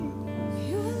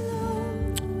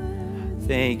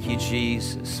Thank you,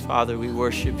 Jesus. Father, we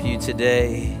worship you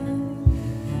today.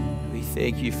 We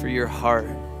thank you for your heart.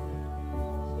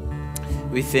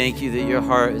 We thank you that your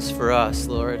heart is for us,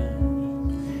 Lord.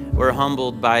 We're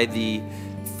humbled by the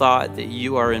thought that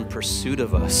you are in pursuit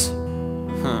of us.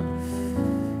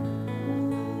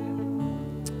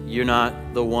 You're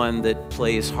not the one that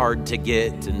plays hard to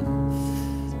get.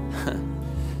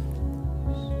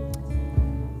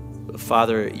 But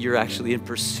Father, you're actually in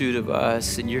pursuit of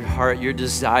us, and your heart, your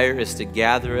desire is to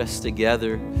gather us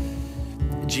together.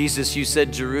 Jesus, you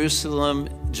said, Jerusalem,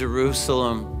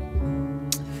 Jerusalem,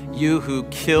 you who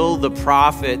kill the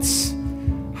prophets,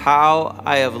 how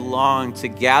I have longed to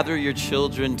gather your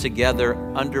children together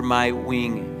under my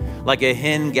wing, like a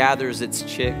hen gathers its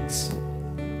chicks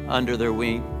under their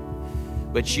wing.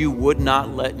 But you would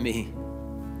not let me.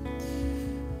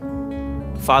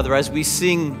 Father, as we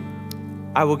sing,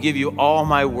 I will give you all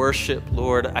my worship,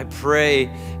 Lord. I pray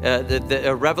that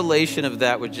a revelation of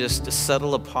that would just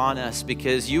settle upon us,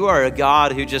 because you are a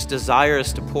God who just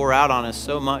desires to pour out on us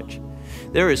so much.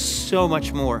 There is so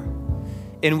much more.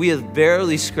 And we have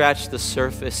barely scratched the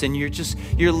surface. And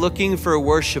you're looking for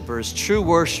worshipers, true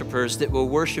worshipers that will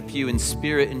worship you in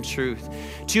spirit and truth.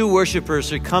 True worshipers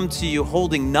who come to you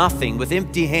holding nothing, with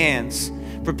empty hands,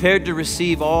 prepared to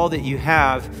receive all that you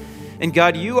have. And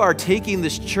God, you are taking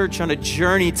this church on a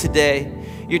journey today.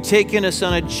 You're taking us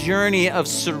on a journey of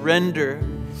surrender.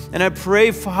 And I pray,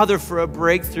 Father, for a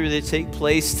breakthrough to take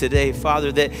place today,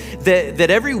 Father, that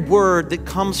every word that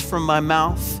comes from my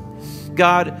mouth,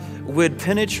 God, would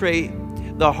penetrate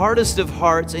the hardest of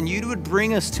hearts, and you would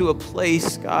bring us to a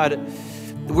place, God,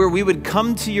 where we would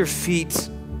come to your feet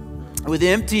with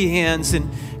empty hands and,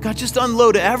 God, just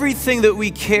unload everything that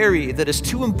we carry that is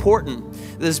too important,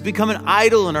 that has become an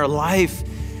idol in our life,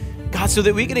 God, so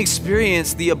that we can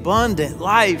experience the abundant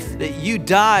life that you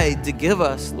died to give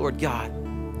us, Lord God.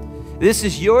 This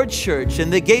is your church,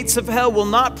 and the gates of hell will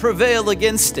not prevail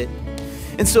against it.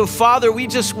 And so, Father, we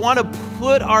just want to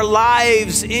put our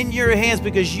lives in your hands,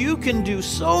 because you can do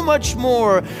so much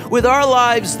more with our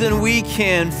lives than we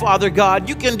can, Father God.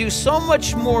 You can do so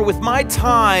much more with my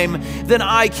time than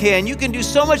I can. You can do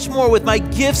so much more with my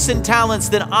gifts and talents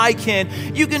than I can.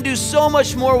 You can do so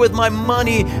much more with my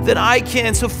money than I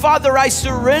can. So, Father, I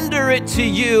surrender it to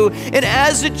you. And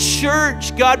as a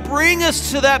church, God, bring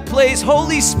us to that place.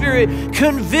 Holy Spirit,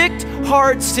 convict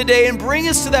hearts today and bring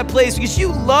us to that place, because you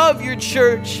love your church.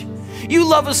 You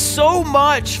love us so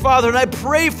much, Father, and I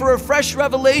pray for a fresh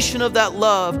revelation of that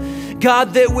love,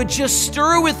 God, that would just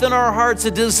stir within our hearts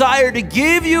a desire to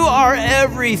give you our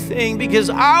everything, because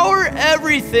our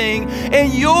everything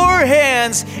in your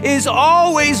hands is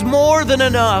always more than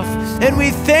enough. And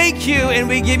we thank you and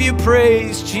we give you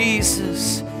praise,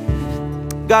 Jesus.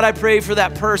 God, I pray for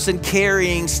that person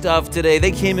carrying stuff today.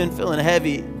 They came in feeling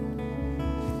heavy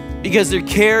because they're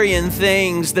carrying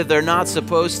things that they're not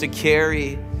supposed to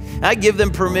carry. I give them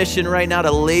permission right now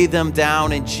to lay them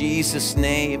down in Jesus'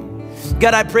 name.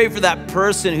 God, I pray for that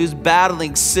person who's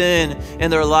battling sin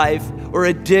in their life or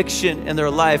addiction in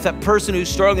their life, that person who's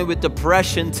struggling with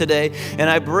depression today. And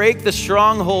I break the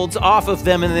strongholds off of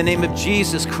them in the name of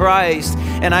Jesus Christ.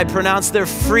 And I pronounce their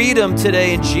freedom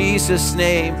today in Jesus'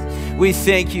 name. We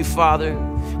thank you, Father.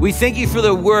 We thank you for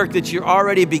the work that you're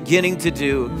already beginning to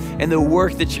do, and the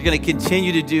work that you're going to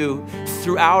continue to do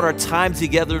throughout our time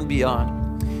together and beyond.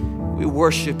 We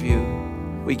worship you.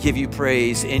 We give you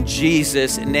praise in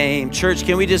Jesus' name. Church,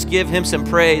 can we just give him some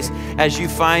praise as you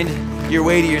find your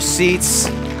way to your seats?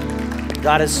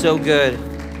 God is so good.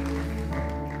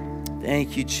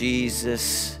 Thank you,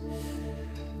 Jesus.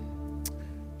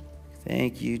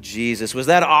 Thank you, Jesus. Was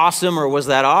that awesome, or was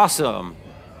that awesome?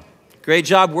 Great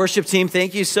job, worship team.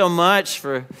 Thank you so much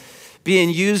for being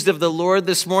used of the Lord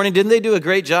this morning. Didn't they do a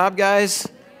great job, guys?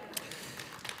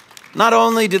 Not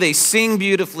only do they sing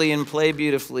beautifully and play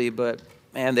beautifully, but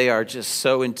man, they are just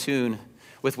so in tune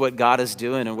with what God is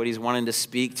doing and what he's wanting to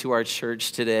speak to our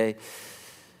church today.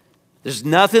 There's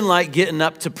nothing like getting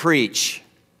up to preach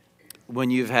when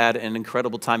you've had an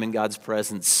incredible time in God's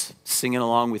presence, singing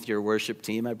along with your worship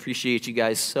team. I appreciate you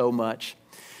guys so much.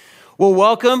 Well,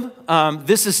 welcome.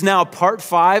 This is now part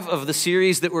 5 of the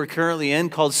series that we're currently in,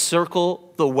 called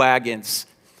Circle the Wagons.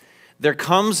 There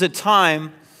comes a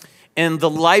time in the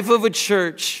life of a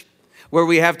church where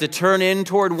we have to turn in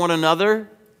toward one another.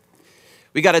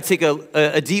 We got to take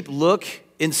a deep look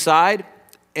inside,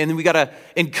 and we got to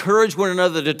encourage one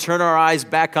another to turn our eyes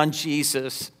back on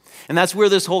Jesus. And that's where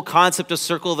this whole concept of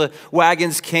circle the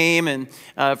wagons came. And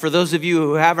for those of you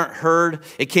who haven't heard,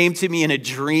 it came to me in a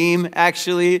dream,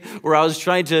 actually, where I was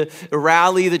trying to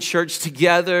rally the church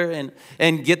together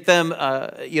and get them,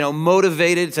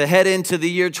 motivated to head into the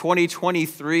year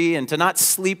 2023 and to not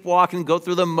sleepwalk and go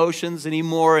through the motions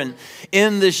anymore. And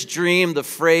in this dream, the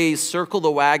phrase "circle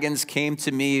the wagons" came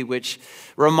to me, which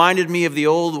reminded me of the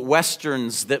old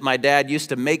Westerns that my dad used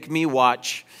to make me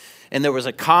watch. And there was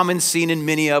a common scene in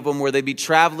many of them where they'd be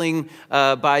traveling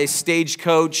by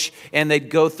stagecoach and they'd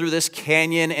go through this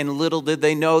canyon, and little did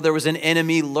they know there was an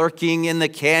enemy lurking in the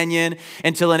canyon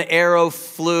until an arrow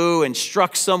flew and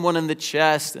struck someone in the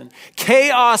chest, and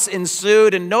chaos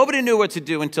ensued and nobody knew what to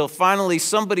do until finally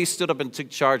somebody stood up and took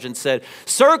charge and said,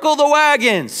 "Circle the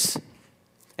wagons."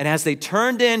 And as they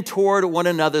turned in toward one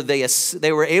another,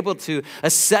 they were able to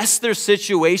assess their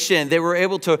situation. They were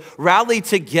able to rally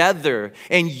together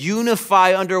and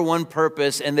unify under one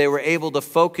purpose, and they were able to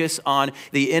focus on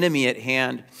the enemy at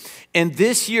hand. And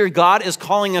this year, God is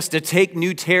calling us to take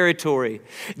new territory.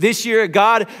 This year,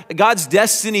 God's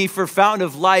destiny for Fountain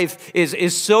of Life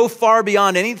is so far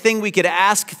beyond anything we could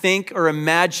ask, think, or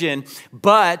imagine.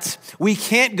 But we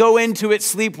can't go into it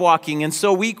sleepwalking. And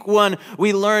so week one,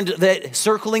 we learned that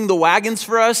circling the wagons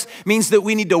for us means that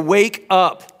we need to wake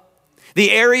up.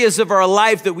 The areas of our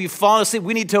life that we've fallen asleep,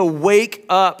 we need to wake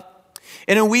up.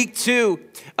 And in week two,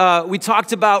 we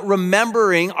talked about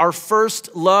remembering our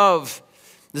first love.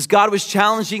 This God was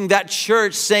challenging that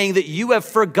church, saying that you have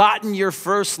forgotten your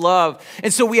first love.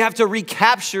 And so we have to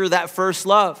recapture that first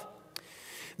love.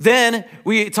 Then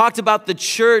we talked about the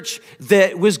church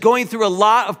that was going through a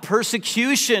lot of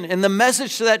persecution. And the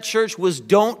message to that church was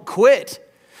don't quit.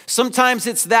 Sometimes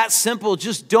it's that simple.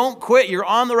 Just don't quit. You're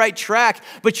on the right track,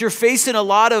 but you're facing a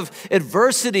lot of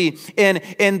adversity, and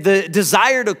the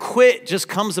desire to quit just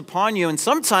comes upon you. And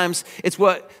sometimes it's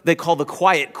what they call the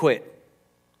quiet quit.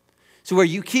 So where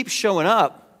you keep showing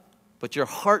up, but your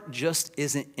heart just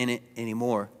isn't in it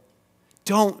anymore.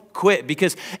 Don't quit,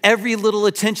 because every little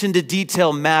attention to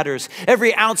detail matters.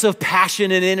 Every ounce of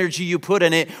passion and energy you put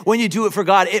in it, when you do it for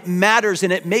God, it matters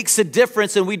and it makes a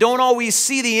difference. And we don't always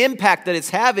see the impact that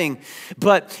it's having.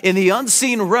 But in the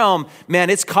unseen realm, man,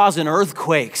 it's causing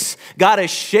earthquakes. God is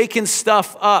shaking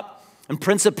stuff up, and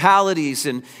principalities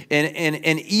and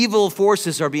evil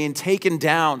forces are being taken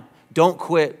down. Don't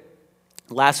quit.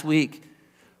 Last week,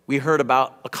 we heard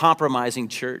about a compromising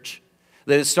church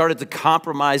that had started to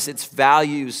compromise its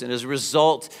values, and as a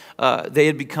result, they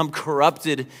had become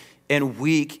corrupted and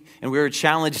weak, and we were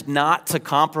challenged not to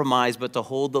compromise, but to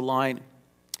hold the line.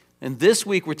 And this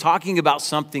week, we're talking about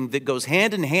something that goes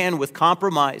hand in hand with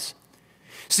compromise.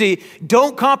 See,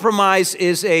 don't compromise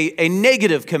is a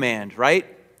negative command, right?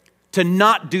 To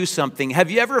not do something. Have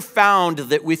you ever found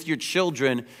that with your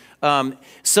children,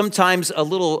 sometimes a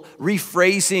little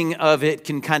rephrasing of it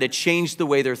can kind of change the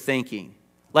way they're thinking?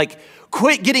 Like,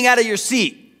 quit getting out of your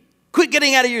seat. Quit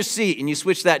getting out of your seat. And you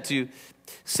switch that to,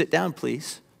 sit down,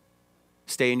 please.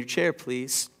 Stay in your chair,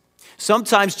 please.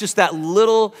 Sometimes just that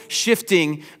little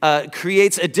shifting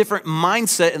creates a different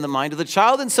mindset in the mind of the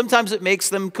child, and sometimes it makes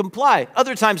them comply.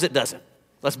 Other times it doesn't.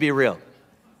 Let's be real.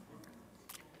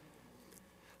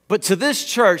 But to this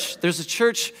church, there's a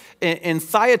church in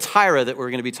Thyatira that we're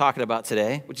going to be talking about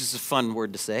today, which is a fun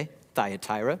word to say,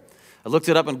 Thyatira. I looked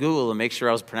it up on Google to make sure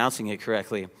I was pronouncing it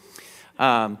correctly.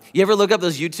 You ever look up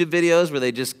those YouTube videos where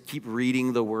they just keep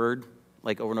reading the word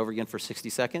like over and over again for 60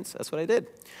 seconds? That's what I did.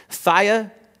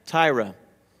 Thyatira.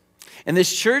 And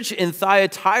this church in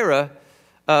Thyatira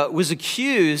was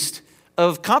accused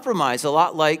of compromise, a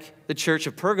lot like the church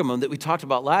of Pergamum that we talked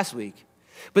about last week.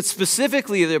 But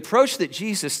specifically, the approach that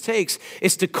Jesus takes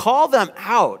is to call them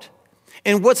out.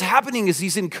 And what's happening is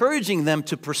he's encouraging them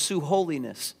to pursue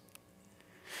holiness.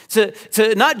 To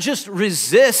not just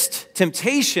resist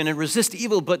temptation and resist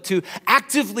evil, but to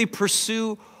actively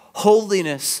pursue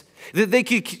holiness. That they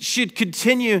should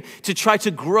continue to try to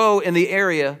grow in the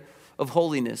area of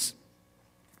holiness.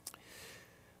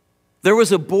 There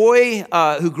was a boy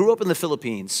who grew up in the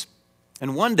Philippines.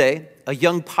 And one day, a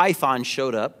young python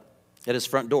showed up at his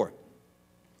front door.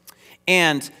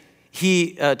 And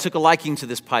he took a liking to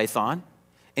this python,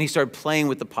 and he started playing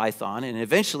with the python, and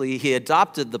eventually he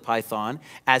adopted the python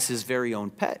as his very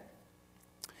own pet.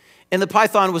 And the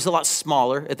python was a lot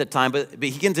smaller at the time, but he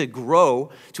began to grow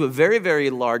to a very,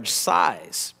 very large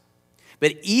size.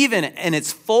 But even in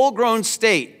its full-grown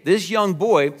state, this young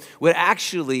boy would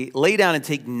actually lay down and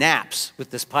take naps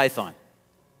with this python,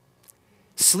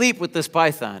 sleep with this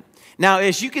python. Now,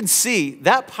 as you can see,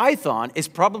 that python is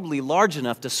probably large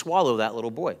enough to swallow that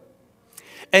little boy.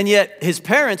 And yet his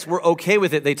parents were okay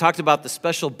with it. They talked about the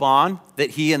special bond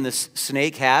that he and this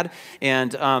snake had,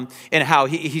 and how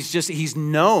he's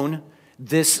known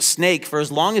this snake for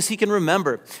as long as he can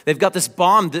remember. They've got this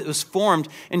bond that was formed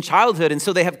in childhood, and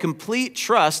so they have complete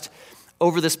trust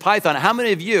over this python. How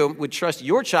many of you would trust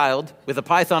your child with a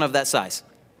python of that size?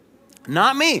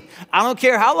 Not me. I don't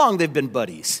care how long they've been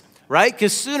buddies, right?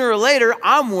 Because sooner or later,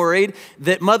 I'm worried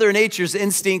that Mother Nature's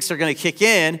instincts are going to kick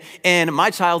in and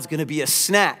my child's going to be a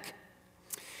snack.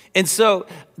 And so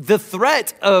the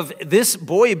threat of this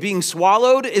boy being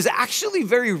swallowed is actually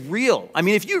very real. I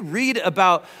mean, if you read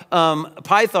about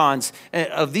pythons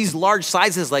of these large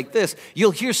sizes like this,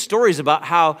 you'll hear stories about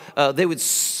how they would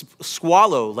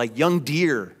swallow like young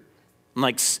deer,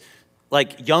 like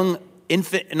young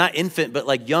infant, not infant, but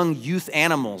like young youth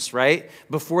animals, right?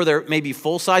 Before they're maybe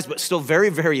full size, but still very,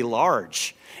 very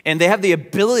large. And they have the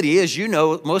ability, as you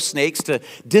know, most snakes, to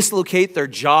dislocate their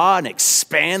jaw and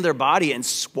expand their body and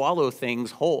swallow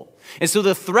things whole. And so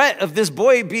the threat of this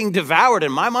boy being devoured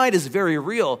in my mind is very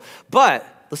real. But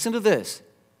listen to this.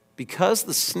 Because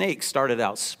the snake started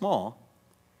out small,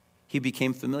 he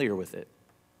became familiar with it.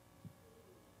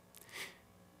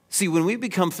 See, when we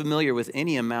become familiar with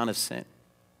any amount of sin,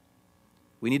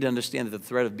 we need to understand that the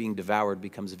threat of being devoured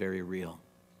becomes very real.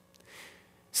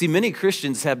 See, many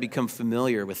Christians have become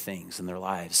familiar with things in their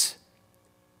lives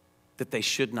that they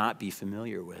should not be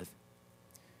familiar with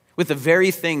the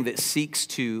very thing that seeks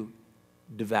to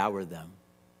devour them.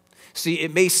 See,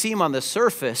 it may seem on the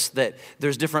surface that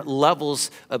there's different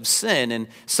levels of sin, and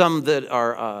some that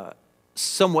are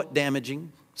somewhat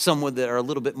damaging, some that are a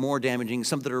little bit more damaging,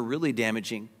 some that are really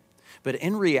damaging. But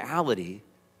in reality,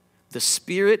 the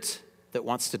spirit that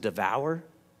wants to devour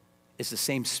is the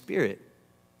same spirit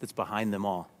that's behind them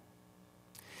all.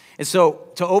 And so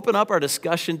to open up our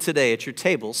discussion today at your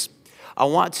tables, I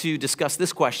want to discuss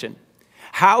this question.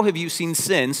 How have you seen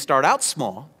sin start out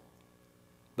small,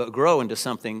 but grow into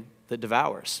something that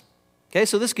devours? Okay,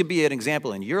 so this could be an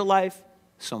example in your life,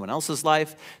 someone else's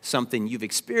life, something you've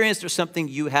experienced or something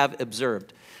you have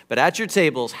observed. But at your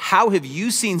tables, how have you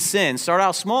seen sin start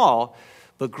out small,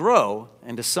 but grow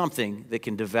into something that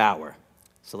can devour?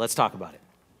 So let's talk about it.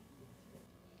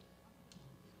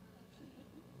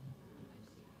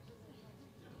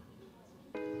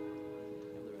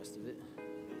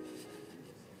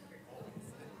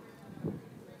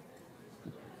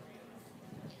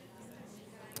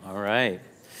 All right.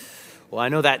 Well, I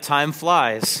know that time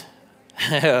flies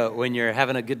when you're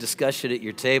having a good discussion at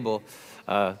your table.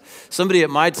 Somebody at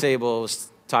my table was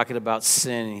talking about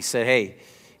sin, and he said, hey,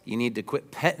 you need to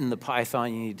quit petting the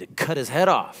python. You need to cut his head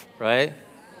off, right?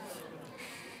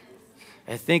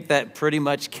 I think that pretty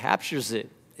much captures it,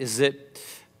 is that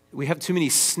we have too many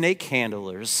snake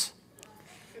handlers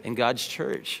in God's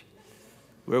church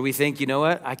where we think, you know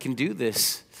what, I can do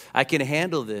this. I can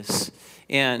handle this.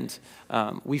 And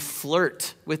we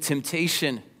flirt with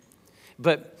temptation,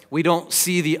 but we don't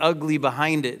see the ugly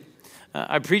behind it.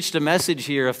 I preached a message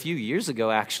here a few years ago,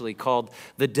 actually, called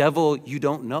The Devil You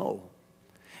Don't Know.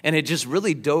 And it just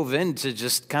really dove into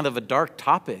just kind of a dark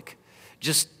topic,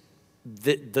 just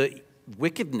the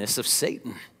wickedness of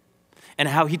Satan and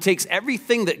how he takes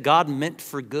everything that God meant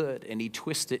for good and he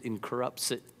twists it and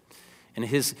corrupts it. And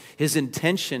his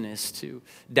intention is to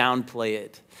downplay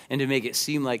it and to make it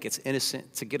seem like it's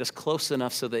innocent, to get us close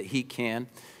enough so that he can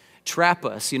trap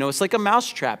us. You know, it's like a mouse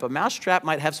trap. A mouse trap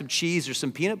might have some cheese or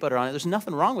some peanut butter on it. There's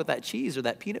nothing wrong with that cheese or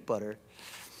that peanut butter.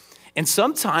 And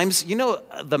sometimes, you know,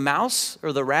 the mouse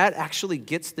or the rat actually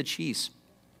gets the cheese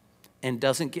and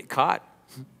doesn't get caught.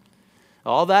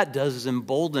 All that does is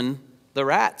embolden the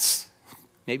rats.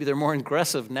 Maybe they're more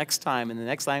aggressive next time, and the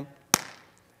next time,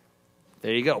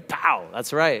 there you go. Pow,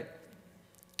 that's right.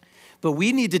 But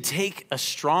we need to take a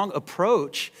strong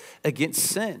approach against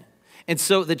sin. And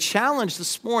so the challenge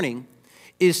this morning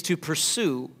is to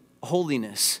pursue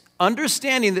holiness,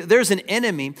 understanding that there's an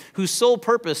enemy whose sole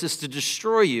purpose is to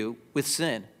destroy you with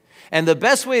sin. And the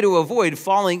best way to avoid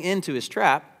falling into his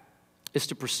trap is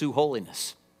to pursue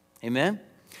holiness. Amen?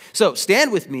 So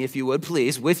stand with me, if you would,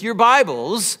 please, with your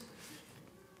Bibles.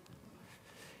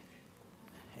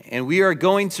 And we are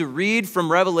going to read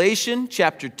from Revelation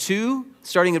chapter 2,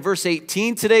 starting at verse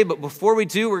 18 today. But before we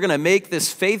do, we're going to make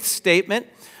this faith statement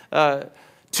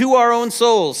to our own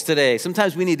souls today.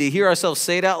 Sometimes we need to hear ourselves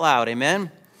say it out loud. Amen?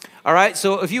 All right,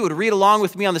 so if you would read along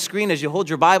with me on the screen as you hold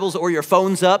your Bibles or your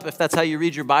phones up, if that's how you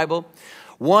read your Bible.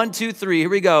 1, 2, 3, here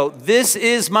we go. This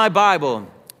is my Bible.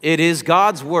 It is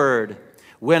God's word.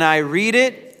 When I read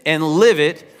it and live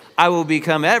it, I will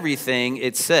become everything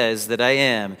it says that I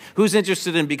am. Who's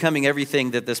interested in becoming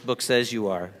everything that this book says you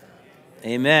are?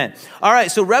 Amen. All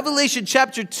right, so Revelation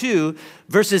chapter 2,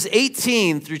 verses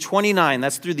 18 through 29.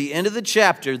 That's through the end of the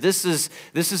chapter. This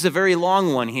is a very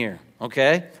long one here,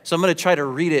 okay? So I'm going to try to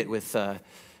read it with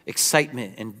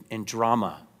excitement and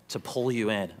drama to pull you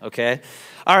in, okay?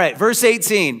 All right, verse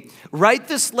 18. Write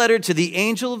this letter to the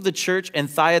angel of the church in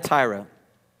Thyatira.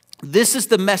 This is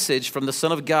the message from the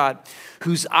Son of God,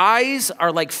 whose eyes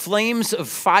are like flames of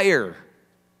fire,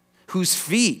 whose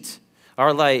feet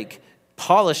are like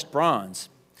polished bronze.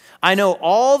 I know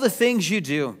all the things you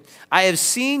do. I have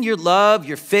seen your love,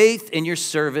 your faith, and your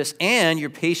service, and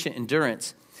your patient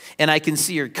endurance. And I can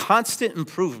see your constant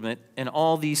improvement in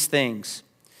all these things.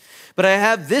 But I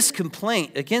have this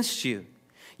complaint against you.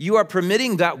 You are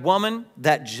permitting that woman,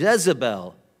 that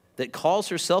Jezebel, that calls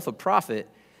herself a prophet,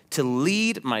 to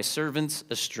lead my servants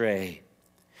astray.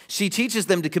 She teaches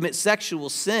them to commit sexual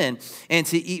sin and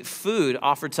to eat food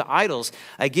offered to idols.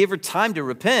 I gave her time to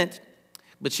repent,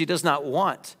 but she does not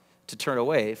want to turn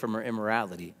away from her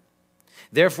immorality.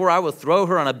 Therefore, I will throw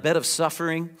her on a bed of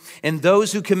suffering, and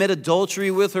those who commit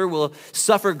adultery with her will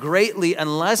suffer greatly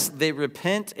unless they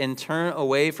repent and turn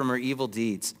away from her evil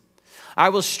deeds. I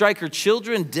will strike her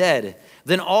children dead.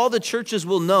 Then all the churches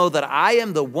will know that I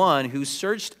am the one who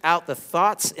searched out the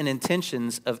thoughts and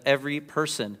intentions of every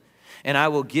person, and I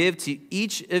will give to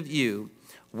each of you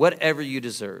whatever you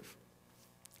deserve.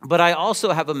 But I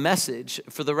also have a message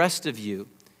for the rest of you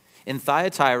in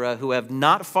Thyatira who have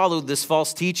not followed this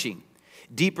false teaching,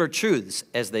 deeper truths,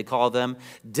 as they call them,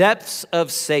 depths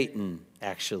of Satan,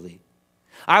 actually.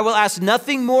 I will ask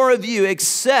nothing more of you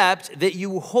except that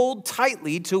you hold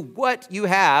tightly to what you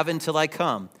have until I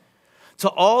come. To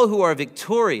all who are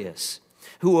victorious,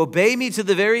 who obey me to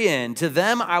the very end, to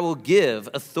them I will give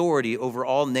authority over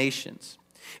all nations.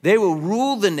 They will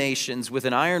rule the nations with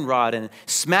an iron rod and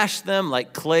smash them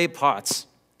like clay pots.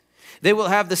 They will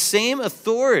have the same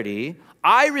authority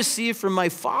I received from my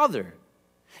Father,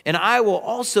 and I will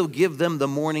also give them the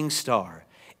morning star.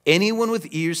 Anyone with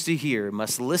ears to hear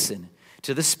must listen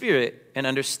to the Spirit and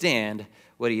understand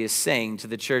what he is saying to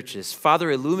the churches.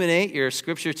 Father, illuminate your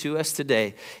scripture to us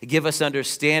today. Give us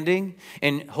understanding,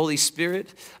 and Holy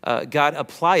Spirit, God,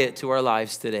 apply it to our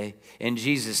lives today. In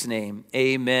Jesus' name,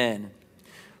 amen.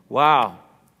 Wow,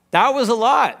 that was a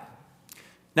lot.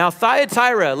 Now,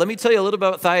 Thyatira, let me tell you a little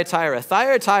about Thyatira.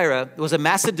 Thyatira was a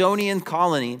Macedonian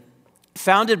colony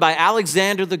founded by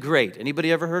Alexander the Great.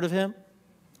 Anybody ever heard of him?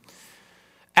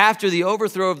 After the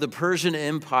overthrow of the Persian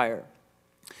Empire.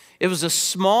 It was a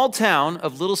small town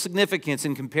of little significance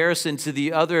in comparison to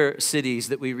the other cities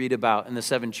that we read about in the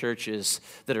 7 churches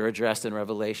that are addressed in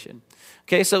Revelation.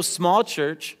 Okay, so small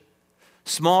church,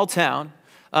 small town.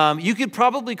 You could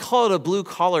probably call it a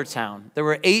blue-collar town. There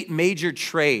were 8 major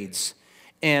trades.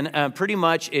 And pretty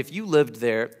much if you lived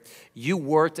there, you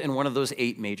worked in one of those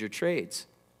 8 major trades.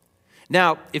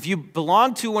 Now, if you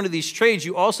belong to one of these trades,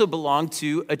 you also belong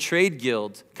to a trade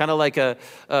guild, kind of like a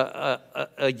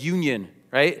union,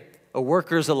 right? A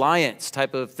workers' alliance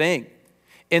type of thing.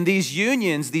 And these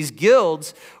unions, these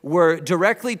guilds, were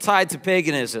directly tied to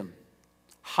paganism,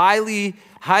 highly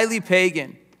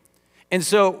pagan. And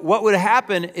so what would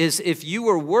happen is if you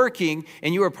were working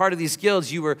and you were part of these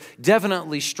guilds, you were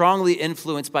definitely strongly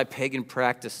influenced by pagan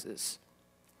practices.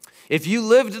 If you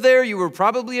lived there, you were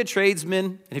probably a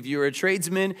tradesman. And if you were a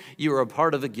tradesman, you were a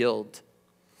part of a guild.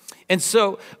 And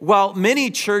so while many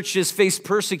churches faced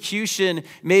persecution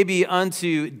maybe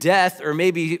unto death, or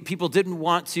maybe people didn't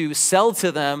want to sell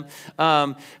to them,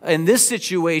 in this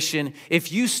situation,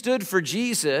 if you stood for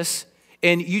Jesus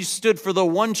and you stood for the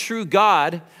one true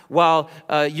God while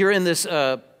you're in this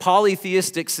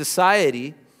polytheistic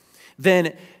society,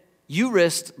 then you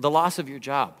risked the loss of your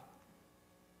job.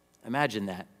 Imagine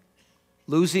that.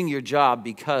 Losing your job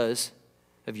because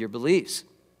of your beliefs.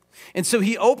 And so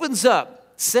he opens up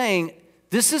saying,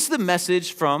 this is the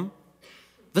message from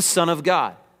the Son of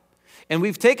God. And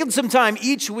we've taken some time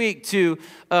each week to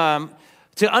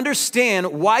understand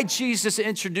why Jesus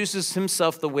introduces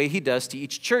himself the way he does to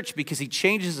each church, because he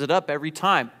changes it up every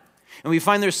time. And we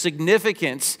find there's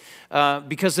significance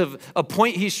because of a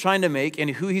point he's trying to make and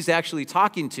who he's actually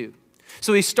talking to.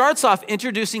 So he starts off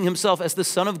introducing himself as the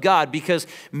Son of God because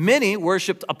many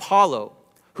worshiped Apollo,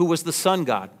 who was the sun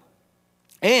god.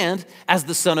 And as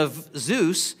the son of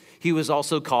Zeus, he was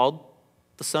also called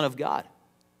the Son of God.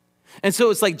 And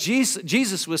so it's like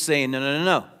Jesus was saying,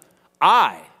 no.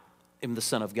 I am the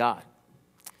Son of God.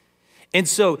 And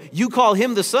so you call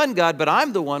him the sun god, but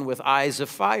I'm the one with eyes of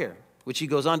fire, which he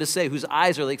goes on to say, whose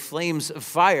eyes are like flames of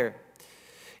fire.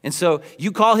 And so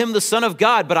you call him the Son of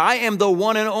God, but I am the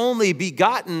one and only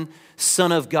begotten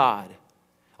Son of God.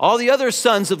 All the other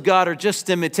sons of God are just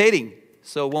imitating,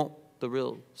 so it won't the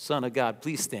real Son of God.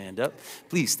 Please stand up.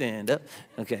 Please stand up.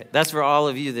 Okay, that's for all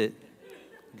of you that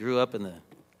grew up in the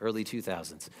early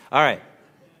 2000s. All right.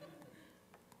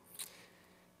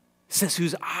 It says,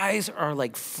 whose eyes are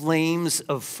like flames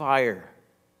of fire.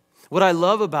 What I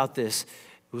love about this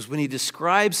was when he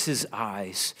describes his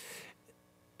eyes,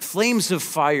 flames of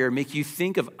fire make you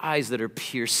think of eyes that are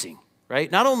piercing,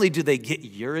 right? Not only do they get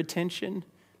your attention,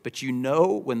 but you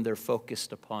know when they're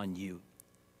focused upon you.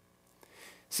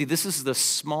 See, this is the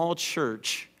small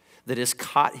church that has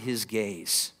caught his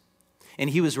gaze. And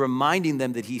he was reminding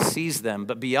them that he sees them.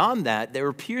 But beyond that, they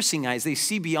were piercing eyes. They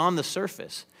see beyond the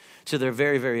surface to their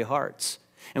very, very hearts.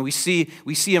 And we see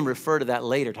him refer to that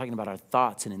later, talking about our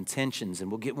thoughts and intentions,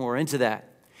 and we'll get more into that.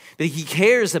 But he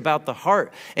cares about the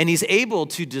heart, and he's able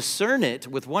to discern it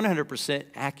with 100%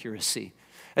 accuracy.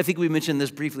 I think we mentioned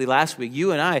this briefly last week.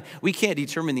 You and I, we can't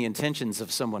determine the intentions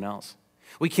of someone else.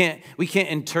 We can't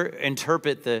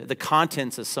interpret the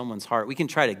contents of someone's heart. We can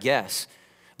try to guess,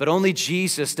 but only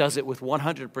Jesus does it with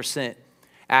 100%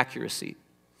 accuracy.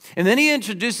 And then he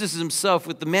introduces himself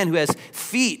with the man who has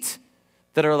feet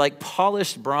that are like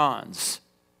polished bronze.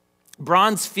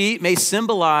 Bronze feet may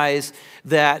symbolize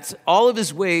that all of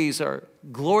his ways are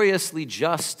gloriously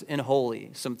just and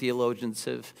holy. Some theologians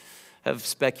have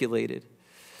speculated.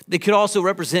 They could also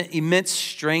represent immense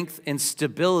strength and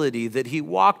stability that he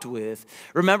walked with.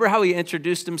 Remember how he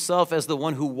introduced himself as the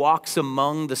one who walks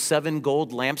among the 7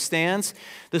 gold lampstands?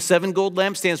 The 7 gold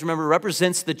lampstands, remember,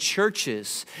 represents the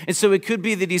churches. And so it could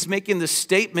be that he's making the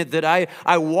statement that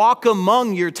I walk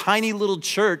among your tiny little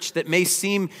church that may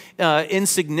seem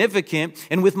insignificant.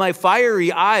 And with my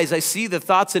fiery eyes, I see the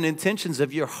thoughts and intentions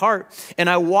of your heart. And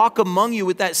I walk among you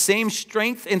with that same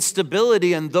strength and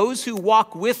stability. And those who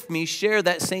walk with me share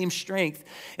that same strength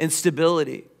and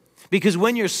stability. Because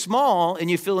when you're small and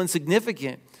you feel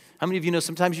insignificant, how many of you know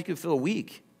sometimes you can feel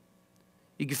weak?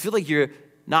 You can feel like you're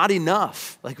not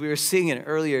enough, like we were singing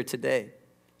earlier today.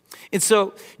 And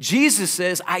so Jesus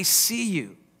says, I see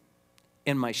you,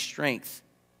 and my strength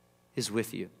is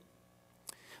with you.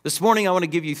 This morning, I want to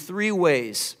give you 3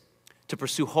 ways to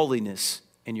pursue holiness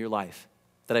in your life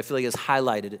that I feel like is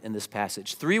highlighted in this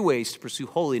passage. 3 ways to pursue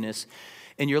holiness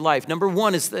in your life. Number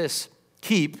 1 is this: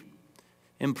 keep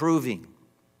improving.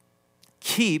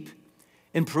 Keep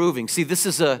improving. See, this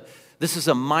is a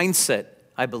mindset,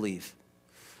 I believe.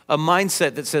 A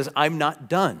mindset that says, I'm not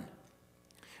done.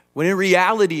 When in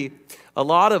reality, a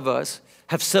lot of us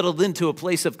have settled into a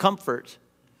place of comfort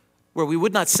where we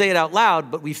would not say it out loud,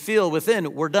 but we feel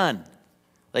within, we're done.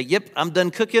 Like, yep, I'm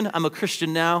done cooking. I'm a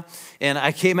Christian now, and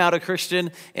I came out a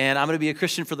Christian, and I'm going to be a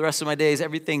Christian for the rest of my days.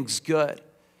 Everything's good.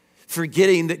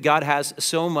 Forgetting that God has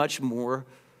so much more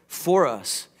for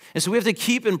us. And so we have to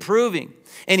keep improving.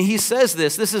 And he says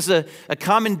this is a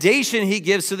commendation he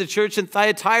gives to the church in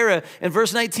Thyatira. In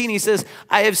verse 19, he says,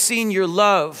 I have seen your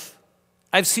love.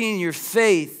 I've seen your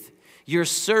faith, your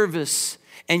service,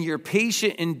 and your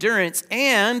patient endurance,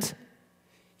 and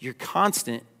your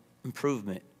constant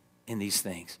improvement in these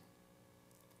things.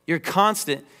 Your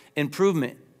constant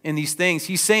improvement in these things.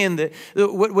 He's saying that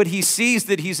what he sees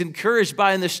that he's encouraged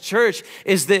by in this church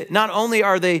is that not only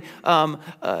are they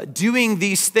doing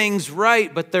these things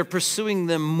right, but they're pursuing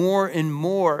them more and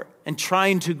more and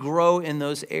trying to grow in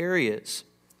those areas.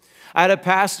 I had a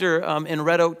pastor in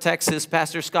Red Oak, Texas,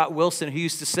 Pastor Scott Wilson, who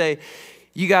used to say,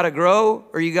 you got to grow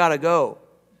or you got to go.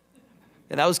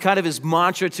 And that was kind of his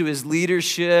mantra to his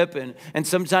leadership, and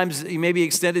sometimes he maybe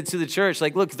extended to the church.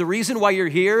 Like, look, the reason why you're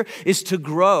here is to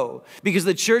grow, because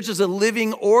the church is a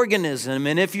living organism,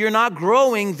 and if you're not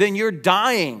growing, then you're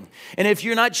dying. And if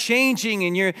you're not changing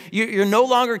and you're no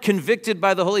longer convicted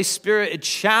by the Holy Spirit, a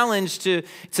challenge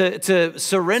to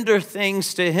surrender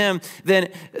things to Him, then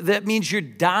that means you're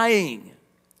dying.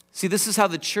 See, this is how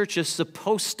the church is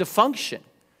supposed to function.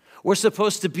 We're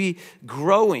supposed to be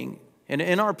growing. And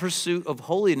in our pursuit of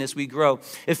holiness, we grow.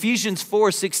 Ephesians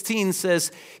 4:16 says,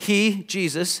 He,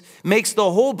 Jesus, makes the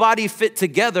whole body fit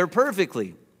together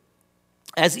perfectly.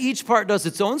 As each part does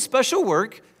its own special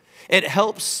work, it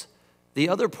helps the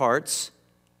other parts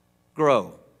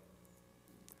grow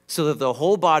so that the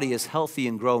whole body is healthy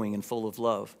and growing and full of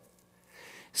love.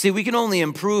 See, we can only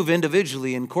improve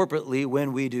individually and corporately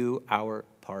when we do our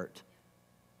part.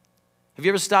 Have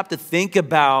you ever stopped to think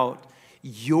about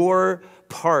your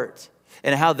part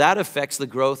and how that affects the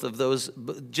growth of those,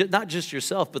 not just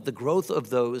yourself, but the growth of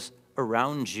those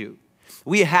around you?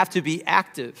 We have to be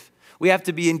active. We have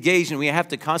to be engaged, and we have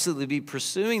to constantly be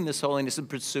pursuing this holiness and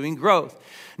pursuing growth.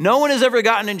 No one has ever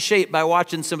gotten in shape by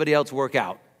watching somebody else work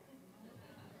out.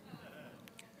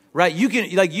 right? You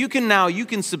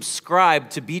can subscribe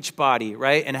to Beachbody,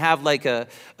 right? And have like a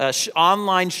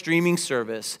online streaming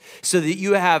service so that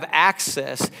you have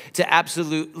access to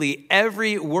absolutely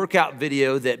every workout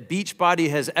video that Beachbody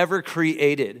has ever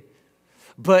created.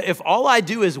 But if all I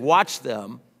do is watch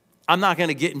them, I'm not going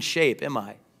to get in shape, am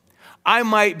I? I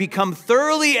might become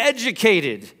thoroughly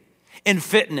educated in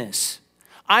fitness.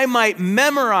 I might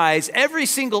memorize every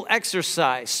single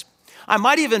exercise. I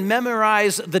might even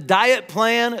memorize the diet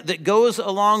plan that goes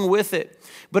along with it.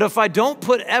 But if I don't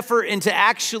put effort into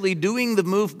actually doing the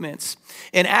movements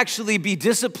and actually be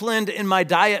disciplined in my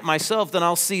diet myself, then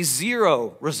I'll see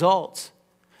zero results.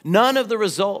 None of the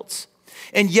results.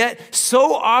 And yet,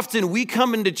 so often we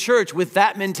come into church with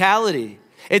that mentality.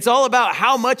 It's all about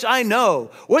how much I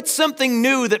know. What's something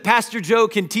new that Pastor Joe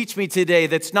can teach me today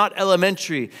that's not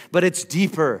elementary, but it's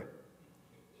deeper?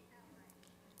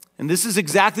 And this is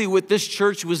exactly what this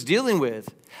church was dealing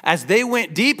with. As they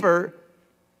went deeper,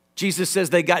 Jesus says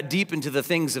they got deep into the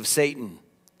things of Satan.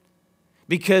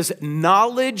 Because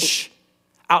knowledge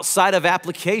outside of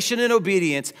application and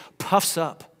obedience puffs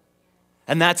up.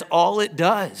 And that's all it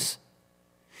does.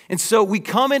 And so we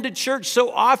come into church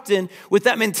so often with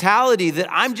that mentality that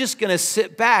I'm just going to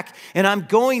sit back and I'm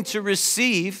going to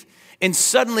receive, and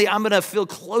suddenly I'm going to feel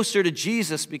closer to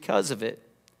Jesus because of it.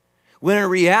 When in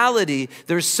reality,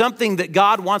 there's something that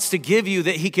God wants to give you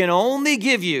that he can only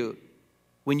give you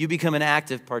when you become an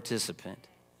active participant.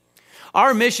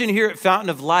 Our mission here at Fountain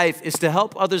of Life is to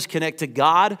help others connect to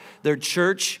God, their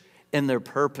church, and their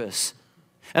purpose.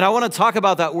 And I want to talk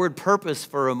about that word purpose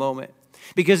for a moment.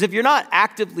 Because if you're not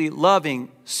actively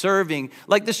loving, serving,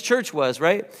 like this church was,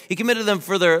 right? He committed them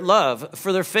for their love,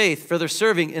 for their faith, for their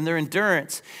serving, and their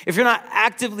endurance. If you're not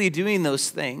actively doing those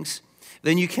things,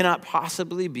 then you cannot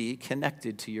possibly be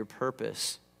connected to your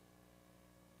purpose.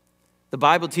 The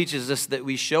Bible teaches us that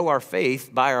we show our faith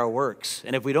by our works.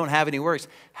 And if we don't have any works,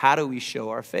 how do we show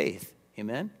our faith?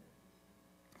 Amen?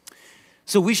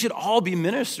 So we should all be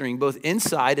ministering both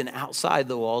inside and outside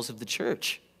the walls of the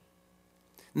church.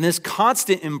 And this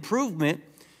constant improvement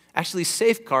actually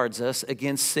safeguards us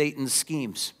against Satan's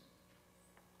schemes.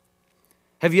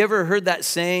 Have you ever heard that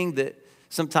saying that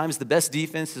sometimes the best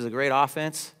defense is a great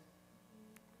offense?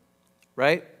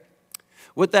 Right?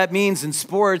 What that means in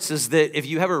sports is that if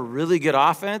you have a really good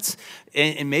offense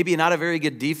and maybe not a very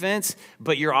good defense,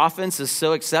 but your offense is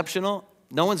so exceptional,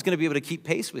 no one's going to be able to keep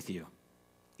pace with you.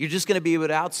 You're just going to be able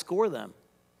to outscore them.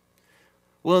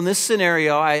 Well, in this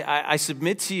scenario, I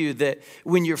submit to you that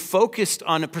when you're focused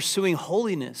on pursuing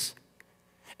holiness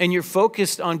and you're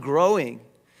focused on growing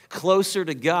closer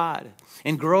to God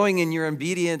and growing in your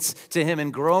obedience to him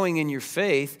and growing in your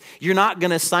faith, you're not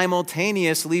going to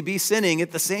simultaneously be sinning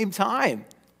at the same time.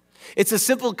 It's a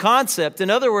simple concept. In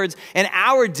other words, an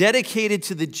hour dedicated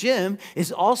to the gym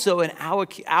is also an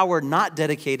hour not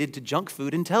dedicated to junk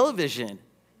food and television.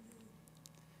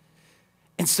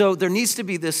 And so there needs to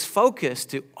be this focus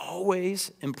to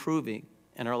always improving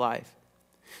in our life.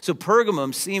 So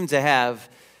Pergamum seemed to have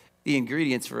the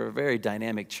ingredients for a very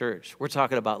dynamic church. We're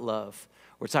talking about love.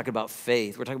 We're talking about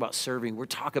faith. We're talking about serving. We're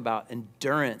talking about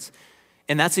endurance.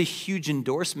 And that's a huge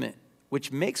endorsement,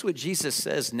 which makes what Jesus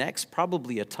says next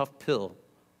probably a tough pill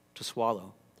to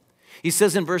swallow. He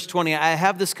says in verse 20, I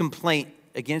have this complaint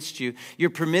against you. You're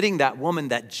permitting that woman,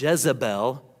 that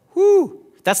Jezebel,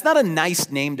 that's not a nice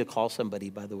name to call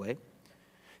somebody, by the way,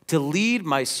 to lead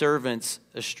my servants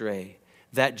astray,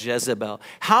 that Jezebel.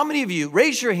 How many of you,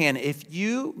 raise your hand if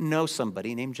you know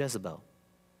somebody named Jezebel?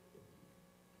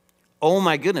 Oh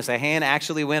my goodness, a hand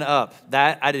actually went up.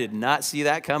 That I did not see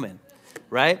that coming,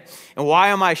 right? And why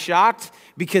am I shocked?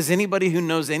 Because anybody who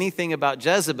knows anything about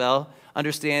Jezebel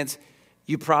understands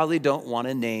you probably don't want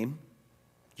to name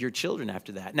your children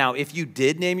after that. Now, if you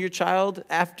did name your child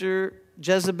after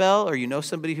Jezebel, or you know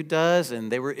somebody who does,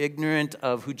 and they were ignorant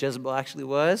of who Jezebel actually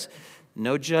was,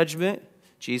 no judgment.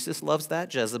 Jesus loves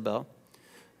that Jezebel,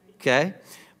 okay?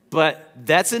 But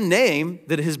that's a name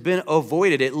that has been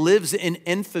avoided. It lives in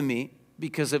infamy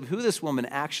because of who this woman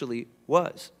actually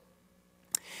was.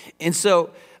 And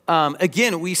so,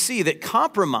 again, we see that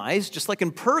compromise, just like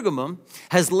in Pergamum,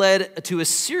 has led to a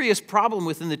serious problem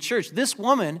within the church. This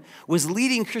woman was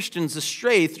leading Christians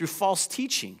astray through false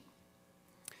teaching.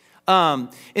 And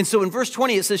so in verse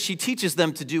 20, it says she teaches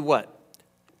them to do what?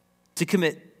 To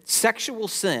commit sexual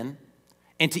sin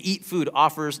and to eat food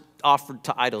offered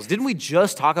to idols. Didn't we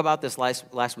just talk about this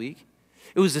last week?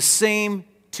 It was the same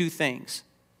two things.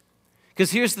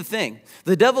 Because here's the thing.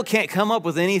 The devil can't come up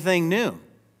with anything new.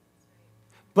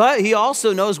 But he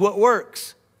also knows what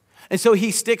works. And so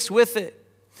he sticks with it.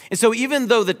 And so even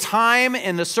though the time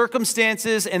and the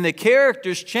circumstances and the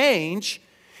characters change,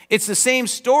 It's the same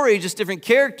story, just different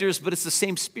characters, but it's the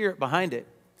same spirit behind it.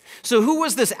 So who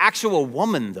was this actual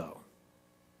woman, though?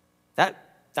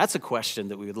 That's a question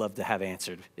that we would love to have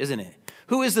answered, isn't it?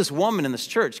 Who is this woman in this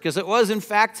church? Because it was, in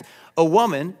fact, a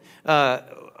woman.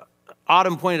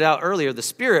 Autumn pointed out earlier, the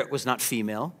spirit was not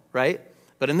female, right?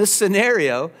 But in this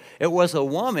scenario, it was a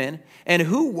woman. And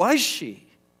who was she?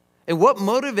 And what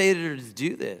motivated her to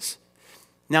do this?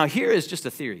 Now, here is just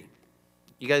a theory.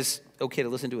 You guys okay to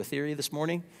listen to a theory this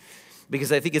morning?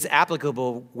 Because I think it's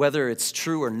applicable whether it's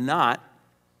true or not.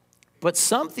 But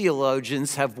some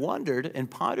theologians have wondered and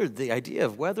pondered the idea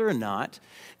of whether or not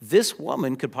this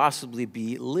woman could possibly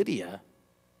be Lydia,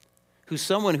 who's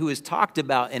someone who is talked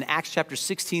about in Acts chapter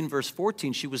 16, verse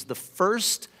 14. She was the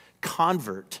first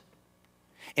convert,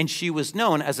 and she was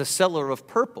known as a seller of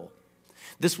purple.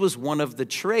 This was one of the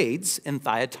trades in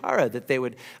Thyatira that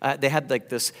they had like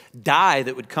this dye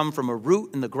that would come from a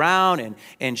root in the ground,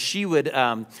 and she would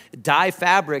dye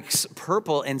fabrics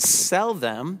purple and sell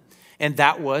them. And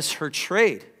that was her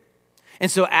trade.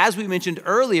 And so as we mentioned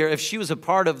earlier, if she was a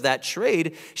part of that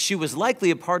trade, she was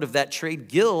likely a part of that trade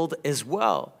guild as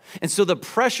well. And so the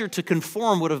pressure to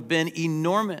conform would have been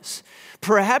enormous.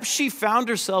 Perhaps she found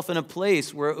herself in a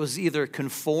place where it was either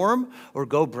conform or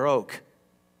go broke.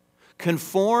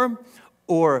 Conform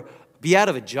or be out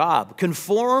of a job.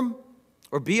 Conform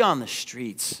or be on the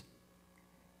streets.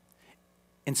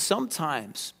 And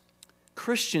sometimes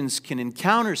Christians can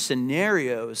encounter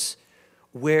scenarios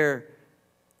where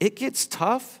it gets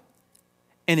tough,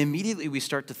 and immediately we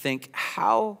start to think,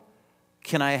 how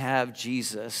can I have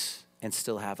Jesus and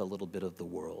still have a little bit of the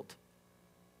world?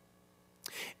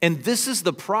 And this is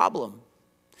the problem,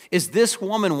 is this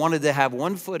woman wanted to have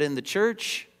one foot in the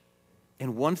church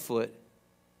and one foot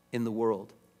in the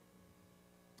world.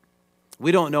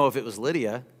 We don't know if it was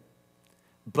Lydia,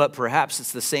 but perhaps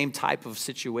it's the same type of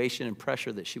situation and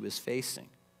pressure that she was facing.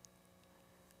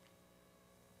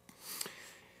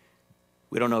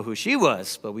 We don't know who she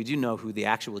was, but we do know who the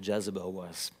actual Jezebel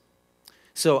was.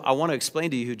 So I want to explain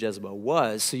to you who Jezebel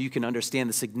was so you can understand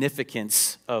the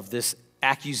significance of this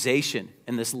accusation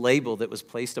and this label that was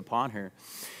placed upon her.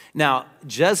 Now,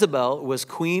 Jezebel was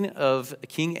queen of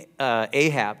King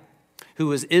Ahab, who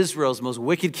was Israel's most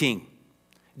wicked king.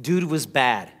 Dude was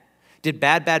bad, did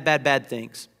bad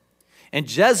things. And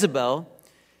Jezebel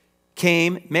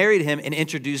came, married him, and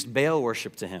introduced Baal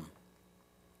worship to him.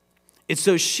 And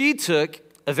so she took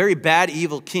a very bad,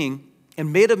 evil king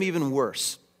and made him even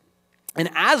worse. And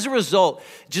as a result,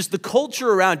 just the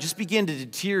culture around just began to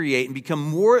deteriorate and become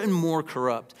more and more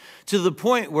corrupt to the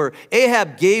point where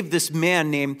Ahab gave this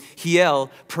man named Hiel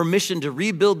permission to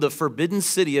rebuild the forbidden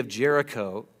city of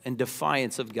Jericho in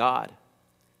defiance of God.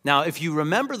 Now, if you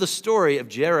remember the story of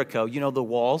Jericho, you know the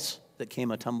walls that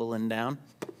came a-tumbling down,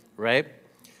 right?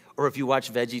 Or if you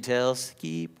watch VeggieTales,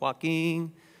 keep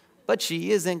walking, but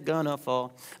she isn't gonna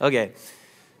fall. Okay,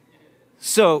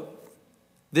 so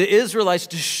the Israelites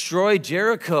destroyed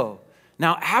Jericho.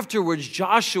 Now afterwards,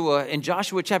 Joshua, in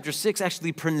Joshua chapter 6,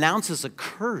 actually pronounces a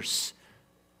curse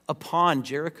upon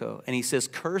Jericho. And he says,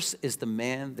 "Curse is the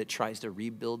man that tries to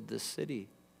rebuild this city."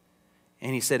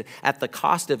 And he said, at the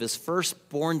cost of his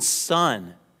firstborn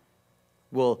son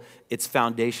will its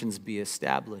foundations be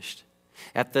established.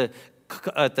 At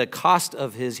the cost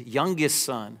of his youngest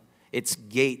son, its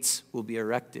gates will be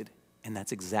erected. And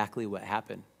that's exactly what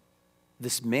happened.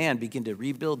 This man began to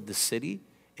rebuild the city,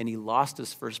 and he lost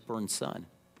his firstborn son.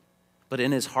 But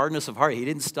in his hardness of heart, he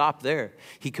didn't stop there.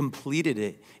 He completed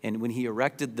it. And when he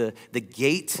erected the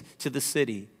gate to the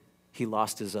city, he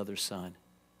lost his other son.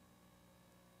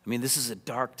 I mean, this is a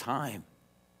dark time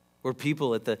where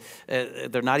people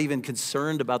they're not even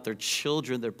concerned about their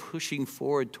children. They're pushing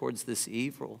forward towards this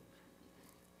evil.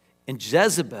 And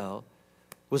Jezebel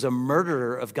was a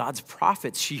murderer of God's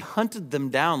prophets. She hunted them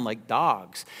down like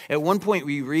dogs. At one point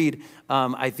we read,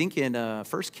 I think in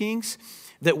 1 Kings,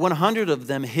 that 100 of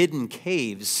them hid in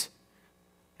caves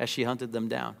as she hunted them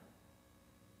down.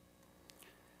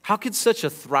 How could such a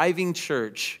thriving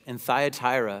church in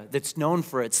Thyatira that's known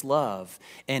for its love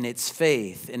and its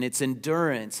faith and its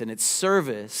endurance and its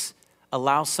service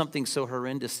allow something so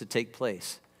horrendous to take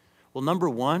place? Well, number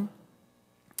one,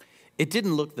 it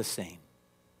didn't look the same.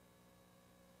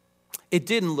 It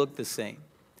didn't look the same.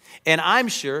 And I'm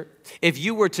sure if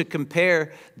you were to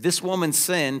compare this woman's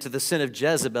sin to the sin of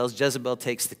Jezebel's, Jezebel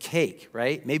takes the cake,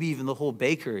 right? Maybe even the whole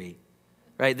bakery,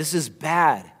 right? This is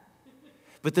bad.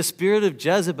 But the spirit of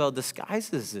Jezebel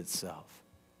disguises itself.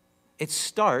 It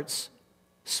starts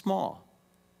small.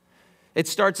 It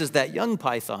starts as that young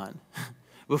python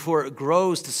before it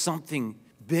grows to something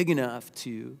big enough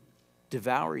to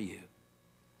devour you.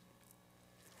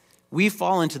 We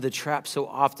fall into the trap so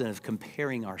often of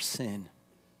comparing our sin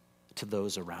to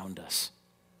those around us.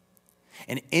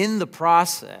 And in the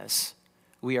process,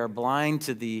 we are blind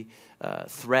to the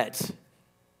threat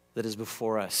that is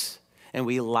before us. And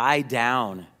we lie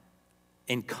down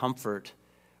in comfort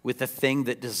with the thing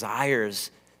that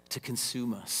desires to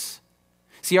consume us.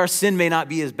 See, our sin may not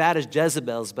be as bad as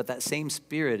Jezebel's, but that same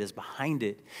spirit is behind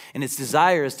it. And its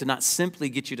desire is to not simply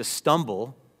get you to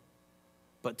stumble,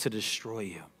 but to destroy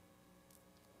you.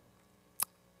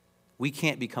 We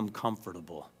can't become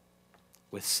comfortable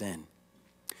with sin.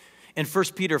 In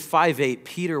 1 Peter 5:8,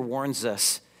 Peter warns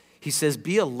us. He says,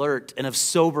 be alert and of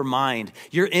sober mind.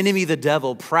 Your enemy, the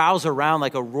devil, prowls around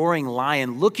like a roaring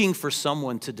lion looking for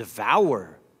someone to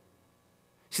devour.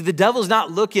 See, the devil's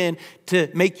not looking to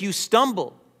make you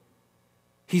stumble.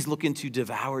 He's looking to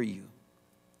devour you.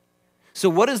 So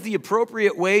what is the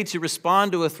appropriate way to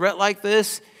respond to a threat like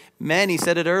this? Men, he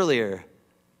said it earlier.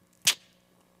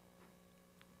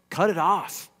 Cut it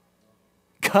off.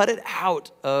 Cut it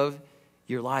out of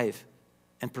your life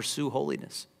and pursue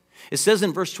holiness. It says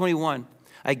in verse 21,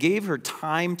 I gave her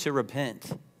time to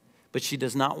repent, but she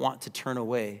does not want to turn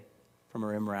away from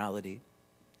her immorality.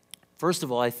 First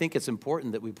of all, I think it's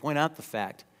important that we point out the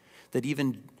fact that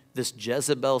even this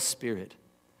Jezebel spirit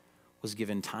was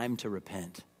given time to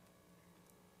repent.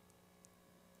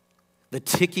 The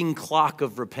ticking clock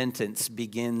of repentance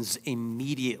begins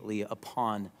immediately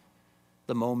upon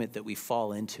the moment that we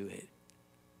fall into it.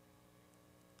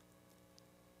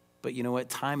 But you know what?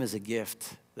 Time is a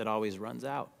gift that always runs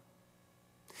out.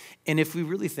 And if we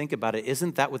really think about it,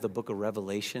 isn't that what the book of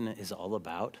Revelation is all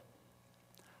about?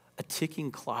 A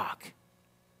ticking clock.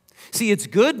 See, it's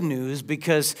good news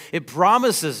because it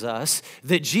promises us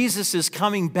that Jesus is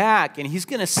coming back and he's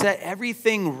going to set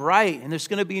everything right, and there's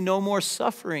going to be no more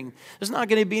suffering. There's not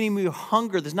going to be any more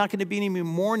hunger. There's not going to be any more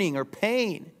mourning or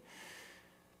pain.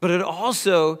 But it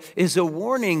also is a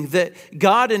warning that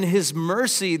God in his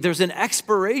mercy, there's an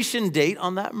expiration date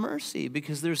on that mercy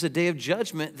because there's a day of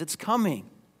judgment that's coming.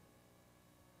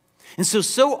 And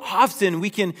so often we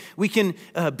can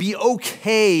be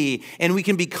okay and we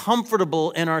can be comfortable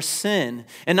in our sin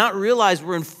and not realize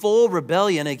we're in full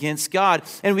rebellion against God.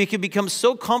 And we can become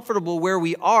so comfortable where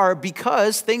we are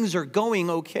because things are going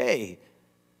okay.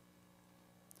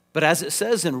 But as it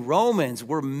says in Romans,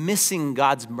 we're missing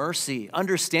God's mercy,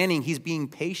 understanding he's being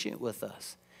patient with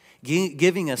us,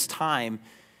 giving us time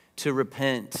to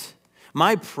repent.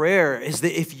 My prayer is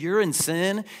that if you're in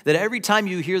sin, that every time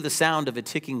you hear the sound of a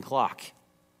ticking clock,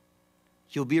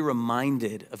 you'll be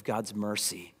reminded of God's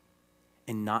mercy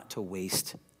and not to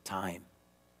waste time.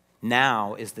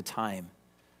 Now is the time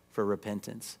for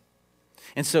repentance.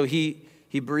 And so he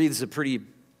breathes a pretty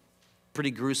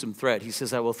gruesome threat. He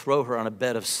says, I will throw her on a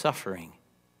bed of suffering.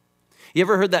 You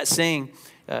ever heard that saying,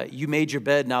 you made your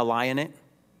bed, now lie in it?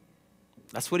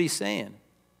 That's what he's saying.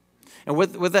 And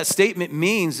what that statement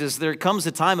means is there comes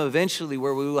a time eventually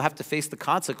where we will have to face the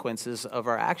consequences of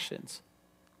our actions.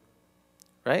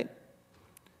 Right?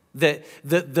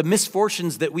 The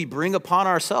misfortunes that we bring upon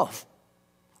ourselves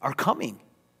are coming.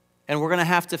 And we're going to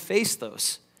have to face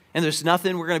those. And there's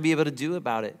nothing we're going to be able to do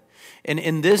about it. And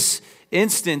in this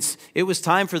instance, it was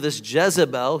time for this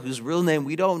Jezebel, whose real name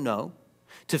we don't know,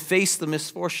 to face the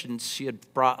misfortunes she had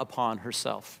brought upon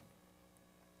herself.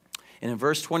 And in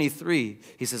verse 23,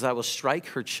 he says, I will strike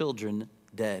her children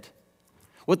dead.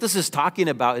 What this is talking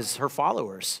about is her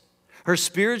followers, her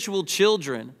spiritual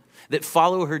children that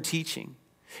follow her teaching.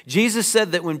 Jesus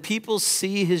said that when people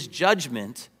see his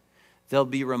judgment, they'll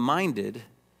be reminded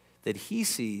that he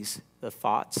sees the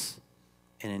thoughts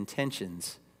and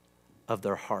intentions of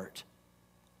their heart.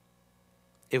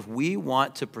 If we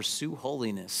want to pursue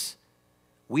holiness,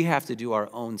 we have to do our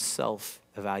own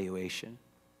self-evaluation.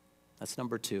 That's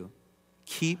number 2.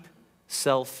 Keep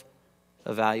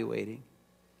self-evaluating.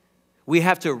 We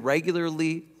have to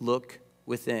regularly look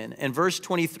within. In verse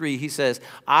 23, he says,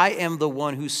 I am the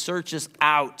one who searches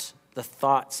out the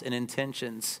thoughts and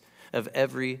intentions of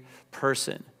every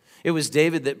person. It was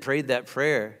David that prayed that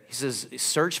prayer. He says,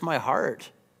 search my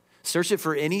heart. Search it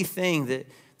for anything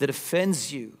that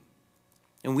offends you.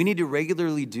 And we need to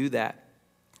regularly do that.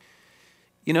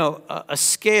 You know, a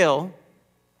scale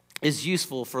is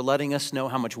useful for letting us know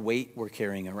how much weight we're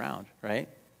carrying around, right?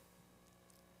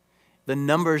 The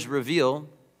numbers reveal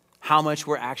how much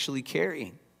we're actually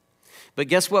carrying. But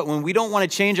guess what? When we don't want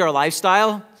to change our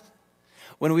lifestyle,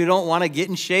 when we don't want to get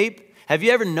in shape, have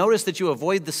you ever noticed that you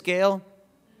avoid the scale?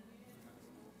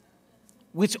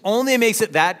 Which only makes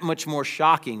it that much more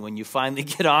shocking when you finally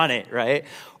get on it, right?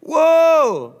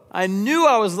 Whoa! I knew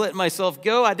I was letting myself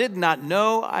go. I did not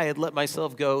know I had let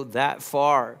myself go that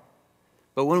far.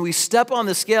 But when we step on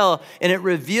the scale and it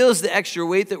reveals the extra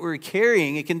weight that we're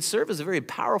carrying, it can serve as a very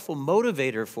powerful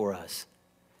motivator for us.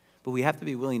 But we have to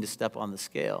be willing to step on the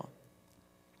scale.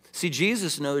 See,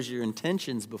 Jesus knows your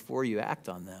intentions before you act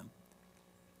on them.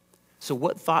 So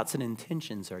what thoughts and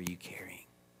intentions are you carrying?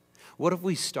 What if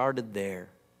we started there?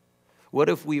 What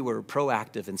if we were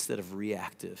proactive instead of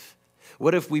reactive?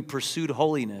 What if we pursued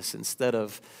holiness instead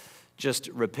of just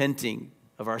repenting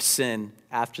of our sin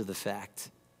after the fact?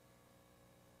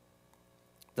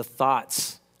 The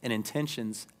thoughts and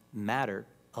intentions matter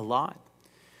a lot.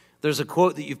 There's a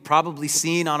quote that you've probably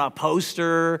seen on a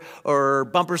poster or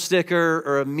bumper sticker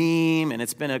or a meme, and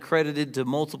it's been accredited to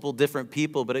multiple different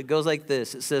people, but it goes like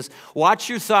this. It says, watch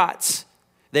your thoughts,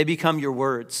 they become your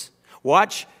words.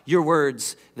 Watch your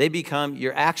words, they become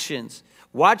your actions.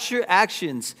 Watch your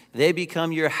actions, they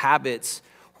become your habits.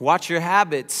 Watch your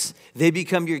habits, they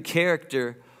become your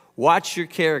character. Watch your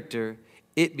character,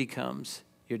 it becomes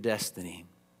your destiny.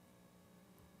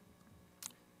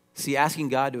 See, asking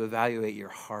God to evaluate your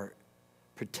heart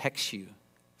protects you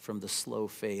from the slow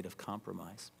fade of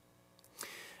compromise.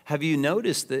 Have you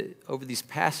noticed that over these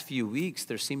past few weeks,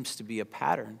 there seems to be a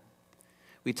pattern?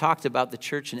 We talked about the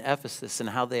church in Ephesus and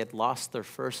how they had lost their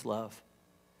first love.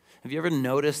 Have you ever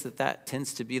noticed that that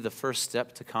tends to be the first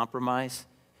step to compromise?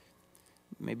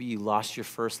 Maybe you lost your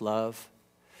first love.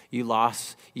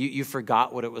 You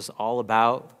forgot what it was all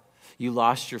about. You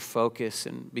lost your focus,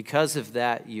 and because of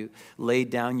that, you laid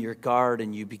down your guard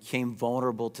and you became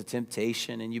vulnerable to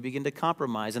temptation and you begin to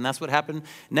compromise. And that's what happened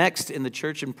next in the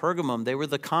church in Pergamum. They were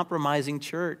the compromising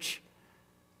church.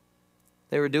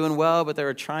 They were doing well, but they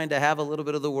were trying to have a little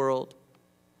bit of the world.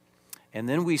 And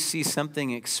then we see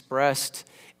something expressed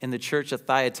in the church of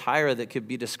Thyatira that could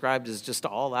be described as just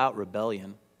all-out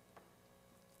rebellion.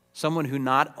 Someone who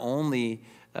not only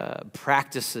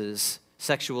practices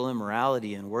sexual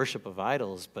immorality and worship of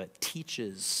idols, but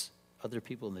teaches other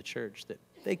people in the church that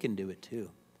they can do it too.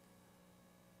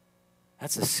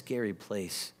 That's a scary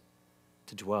place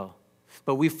to dwell.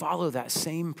 But we follow that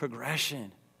same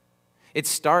progression. It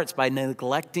starts by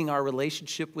neglecting our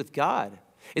relationship with God.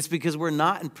 It's because we're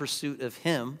not in pursuit of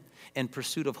Him, in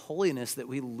pursuit of holiness, that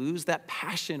we lose that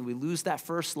passion, we lose that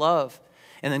first love,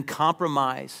 and then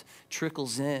compromise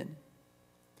trickles in.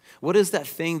 What is that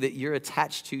thing that you're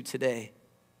attached to today?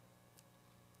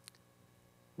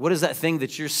 What is that thing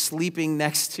that you're sleeping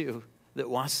next to that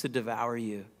wants to devour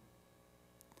you?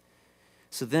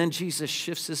 So then Jesus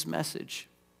shifts his message.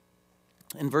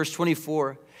 In verse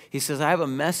 24, he says, I have a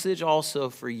message also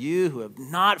for you who have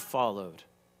not followed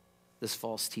this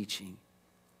false teaching.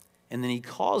 And then he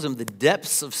calls them the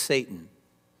depths of Satan.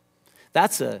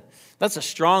 That's a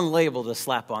strong label to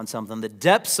slap on something, the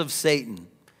depths of Satan.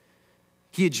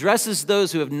 He addresses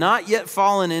those who have not yet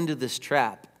fallen into this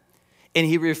trap. And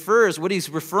he refers, what he's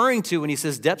referring to when he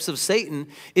says depths of Satan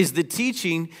is the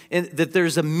teaching that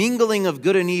there's a mingling of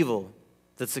good and evil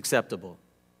that's acceptable.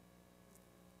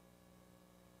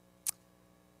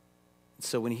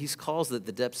 So when he calls it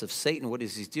the depths of Satan, what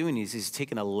is he doing? He's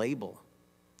taking a label.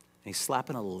 And he's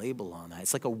slapping a label on that.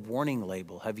 It's like a warning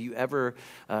label. Have you ever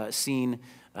seen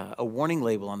a warning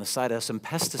label on the side of some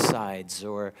pesticides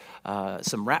or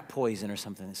some rat poison or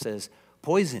something that says,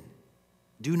 poison,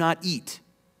 do not eat?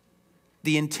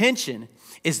 The intention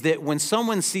is that when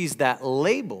someone sees that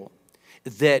label,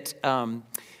 that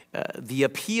the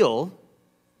appeal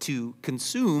to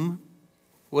consume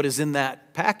what is in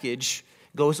that package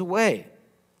goes away.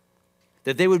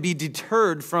 That they would be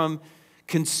deterred from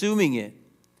consuming it.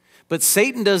 But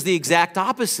Satan does the exact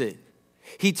opposite.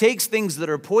 He takes things that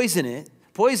are poisonous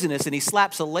and he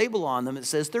slaps a label on them that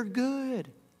says they're good,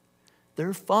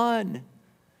 they're fun,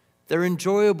 they're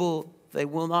enjoyable, they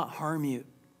will not harm you.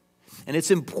 And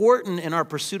it's important in our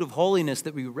pursuit of holiness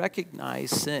that we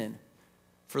recognize sin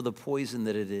for the poison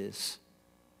that it is.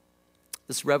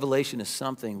 This revelation is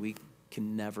something we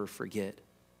can never forget.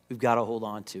 We've got to hold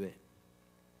on to it.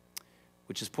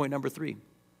 Which is point number 3.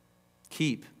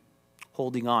 Keep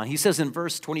holding on. He says in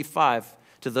verse 25,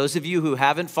 to those of you who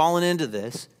haven't fallen into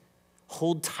this,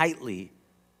 hold tightly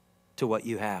to what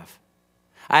you have.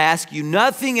 I ask you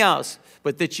nothing else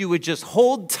but that you would just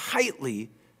hold tightly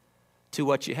to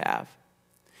what you have.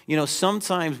 You know,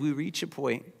 sometimes we reach a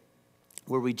point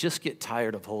where we just get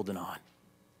tired of holding on.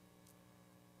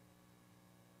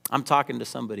 I'm talking to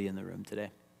somebody in the room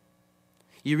today.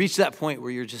 You reach that point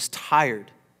where you're just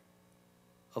tired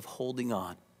of holding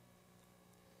on.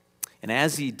 And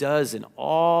as he does in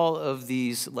all of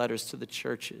these letters to the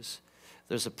churches,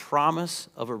 there's a promise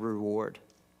of a reward.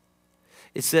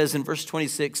 It says in verse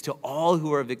 26, to all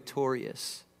who are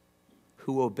victorious,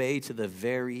 who obey to the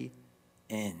very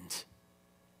end.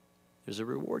 there's a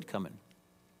reward coming.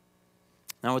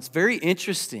 Now, what's very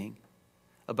interesting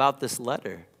about this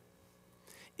letter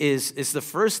is the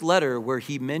first letter where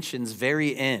he mentions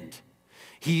very end.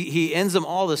 He ends them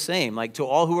all the same. Like, to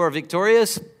all who are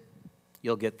victorious,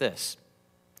 you'll get this.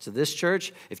 So this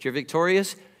church, if you're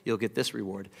victorious, you'll get this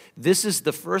reward. This is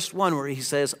the first one where he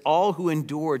says, all who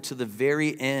endure to the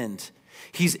very end.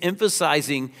 He's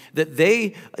emphasizing that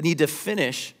they need to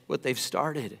finish what they've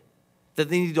started, that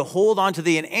they need to hold on to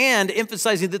the end, and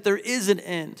emphasizing that there is an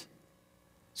end.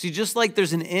 See, just like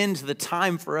there's an end to the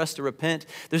time for us to repent,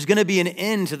 there's going to be an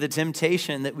end to the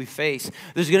temptation that we face.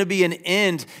 There's going to be an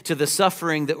end to the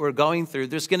suffering that we're going through.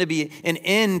 There's going to be an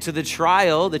end to the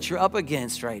trial that you're up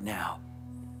against right now.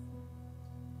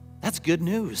 That's good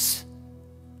news.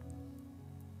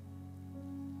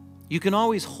 You can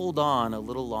always hold on a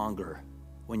little longer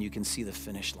when you can see the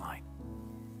finish line,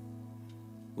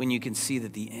 when you can see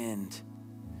that the end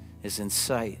is in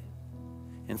sight.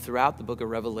 And throughout the book of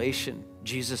Revelation,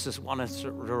 Jesus just wants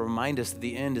to remind us that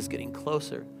the end is getting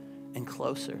closer and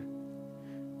closer.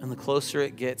 And the closer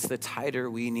it gets, the tighter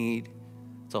we need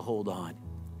to hold on.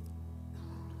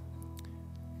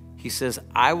 He says,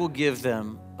 I will give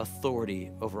them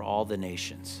authority over all the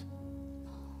nations.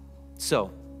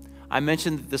 So, I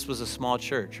mentioned that this was a small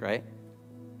church, right?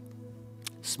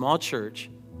 Small church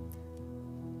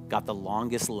got the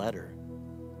longest letter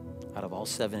out of all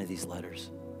 7 of these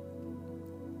letters.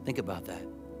 Think about that.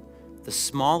 The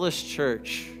smallest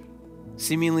church,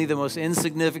 seemingly the most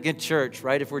insignificant church,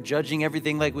 right? If we're judging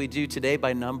everything like we do today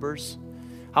by numbers,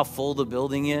 how full the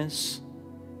building is,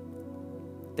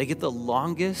 they get the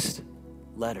longest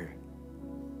letter.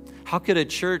 How could a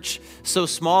church so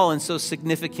small and so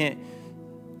significant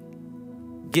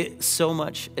get so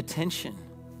much attention?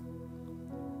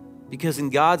 Because in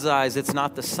God's eyes, it's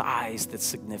not the size that's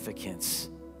significance.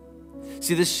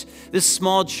 See, this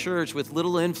small church with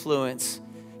little influence,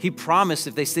 he promised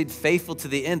if they stayed faithful to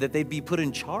the end that they'd be put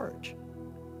in charge,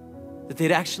 that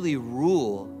they'd actually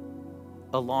rule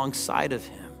alongside of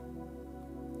him.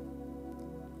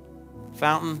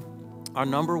 Fountain, our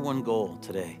number one goal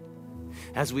today,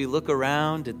 as we look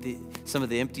around at some of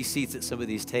the empty seats at some of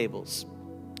these tables,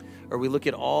 or we look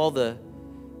at all the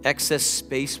excess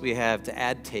space we have to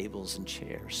add tables and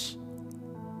chairs,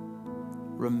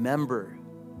 remember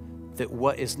that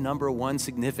what is number one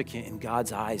significant in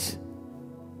God's eyes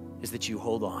is that you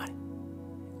hold on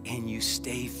and you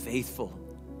stay faithful.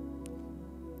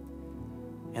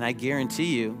 And I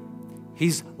guarantee you,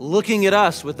 he's looking at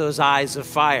us with those eyes of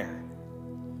fire.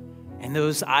 And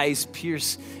those eyes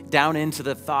pierce down into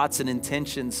the thoughts and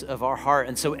intentions of our heart.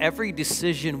 And so every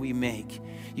decision we make,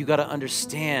 you got to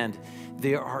understand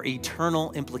there are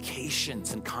eternal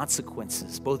implications and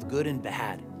consequences, both good and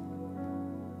bad.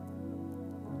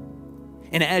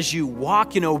 And as you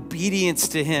walk in obedience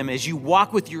to him, as you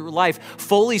walk with your life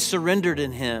fully surrendered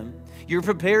in him, you're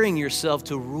preparing yourself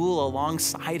to rule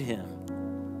alongside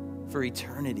him for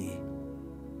eternity.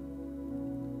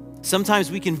 Sometimes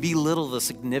we can belittle the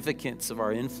significance of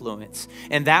our influence,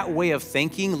 and that way of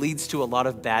thinking leads to a lot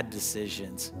of bad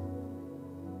decisions,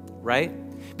 right?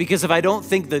 Because if I don't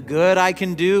think the good I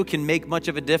can do can make much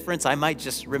of a difference, I might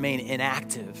just remain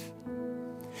inactive.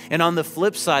 And on the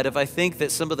flip side, if I think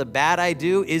that some of the bad I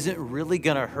do isn't really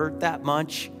going to hurt that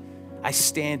much, I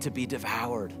stand to be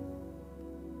devoured.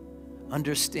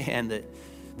 Understand that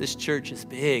this church is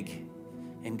big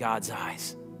in God's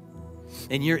eyes.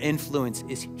 And your influence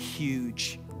is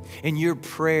huge. And your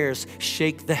prayers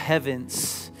shake the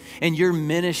heavens. And your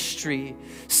ministry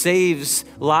saves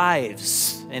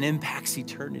lives and impacts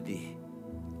eternity.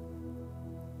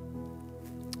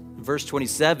 In verse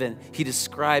 27, he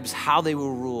describes how they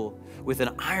will rule with an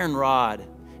iron rod,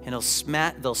 and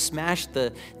they'll smash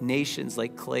the nations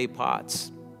like clay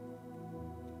pots.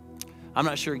 I'm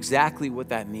not sure exactly what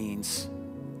that means,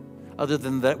 other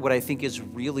than that what I think is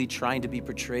really trying to be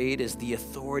portrayed is the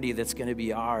authority that's going to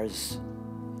be ours.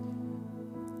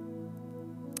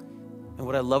 And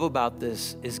what I love about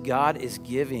this is God is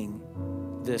giving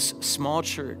this small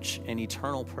church an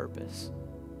eternal purpose.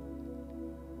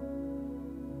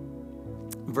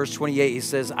 In verse 28, he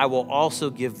says, I will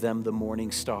also give them the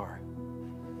morning star.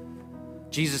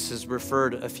 Jesus is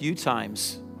referred a few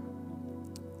times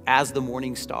as the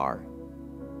morning star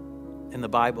in the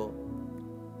Bible.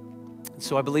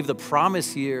 So I believe the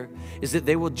promise here is that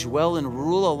they will dwell and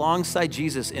rule alongside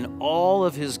Jesus in all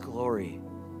of his glory.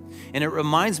 And it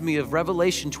reminds me of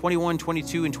Revelation 21,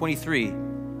 22, and 23.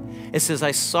 It says,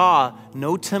 I saw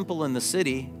no temple in the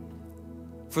city,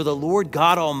 for the Lord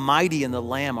God Almighty and the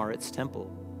Lamb are its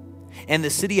temple. And the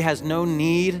city has no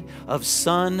need of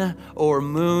sun or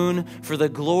moon, for the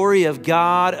glory of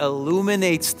God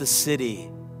illuminates the city,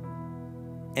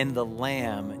 and the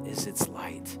Lamb is its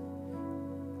light.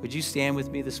 Would you stand with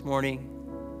me this morning?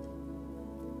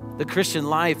 The Christian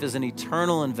life is an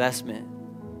eternal investment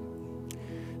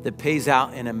that pays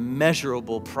out an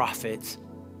immeasurable profit.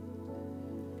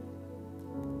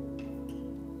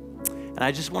 And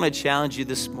I just want to challenge you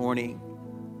this morning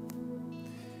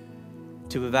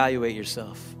to evaluate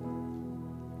yourself.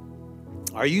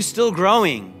 Are you still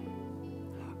growing?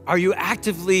 Are you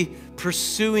actively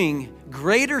pursuing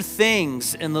greater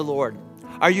things in the Lord?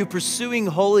 Are you pursuing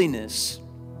holiness?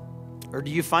 Or do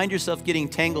you find yourself getting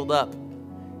tangled up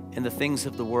in the things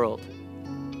of the world?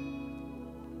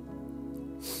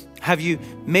 Have you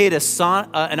made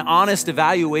an honest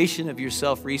evaluation of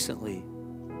yourself recently?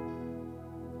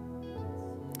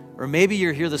 Or maybe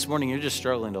you're here this morning, you're just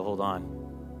struggling to hold on.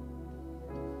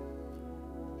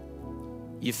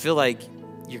 You feel like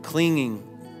you're clinging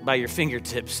by your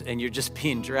fingertips and you're just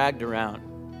being dragged around.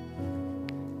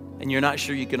 And you're not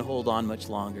sure you can hold on much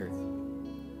longer.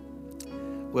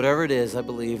 Whatever it is, I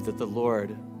believe that the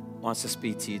Lord wants to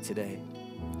speak to you today.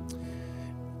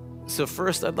 So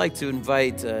first, I'd like to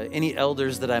invite any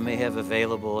elders that I may have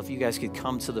available, if you guys could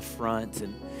come to the front.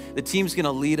 And the team's going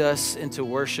to lead us into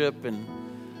worship, and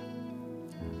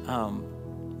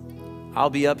I'll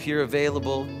be up here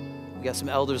available. We got some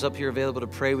elders up here available to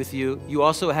pray with you. You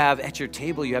also have at your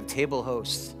table, you have table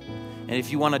hosts. And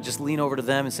if you want to just lean over to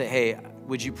them and say, hey,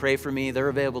 would you pray for me? They're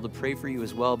available to pray for you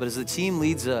as well. But as the team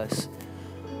leads us,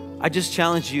 I just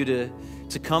challenge you to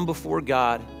come before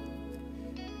God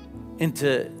and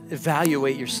to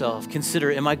evaluate yourself.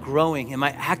 Consider, am I growing? Am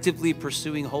I actively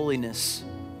pursuing holiness?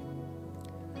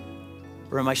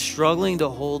 Or am I struggling to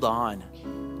hold on?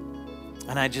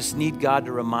 And I just need God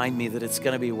to remind me that it's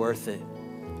going to be worth it.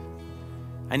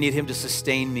 I need him to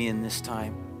sustain me in this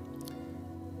time.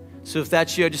 So if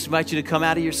that's you, I just invite you to come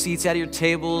out of your seats, out of your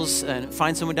tables, and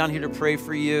find someone down here to pray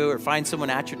for you, or find someone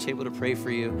at your table to pray for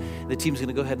you. The team's going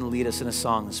to go ahead and lead us in a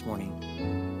song this morning.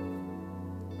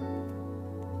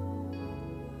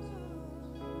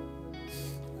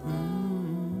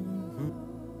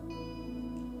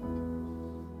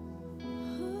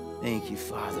 Thank you,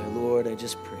 Father. Lord, I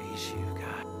just praise you, God.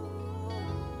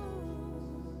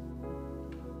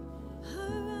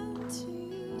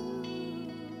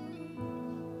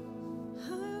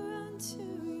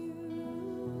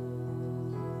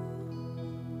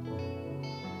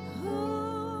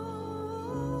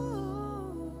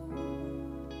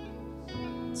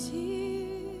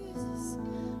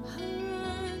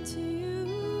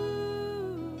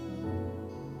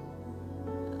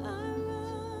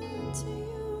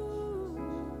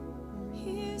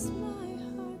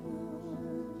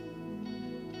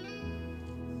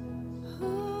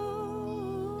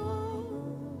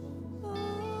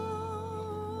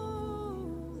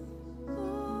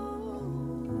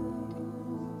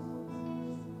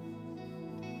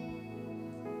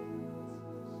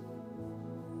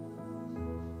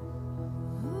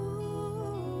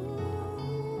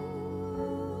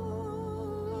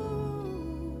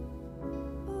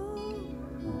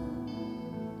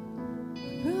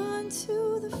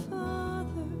 To the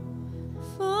Father,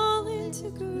 fall into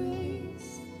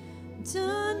grace,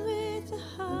 done with the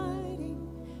hiding,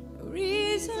 no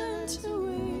reason to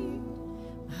wait.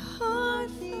 My heart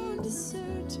found a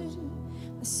surgeon,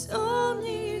 my soul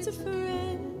needs a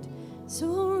friend,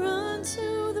 so I'll run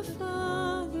to the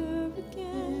Father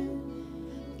again.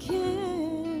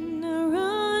 I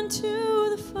run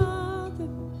to the Father,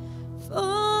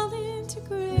 fall into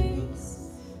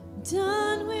grace,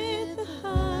 done with the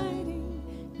hiding,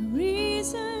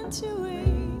 reason to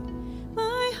wait.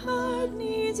 My heart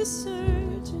needs a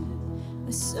surgeon,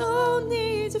 my soul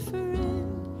needs a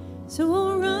friend, so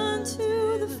I'll run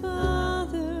to the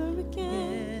Father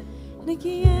again and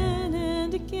again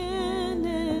and again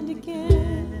and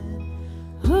again.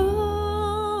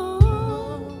 Oh,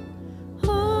 oh,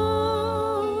 oh,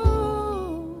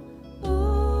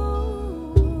 oh.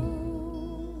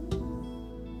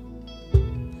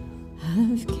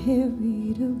 I've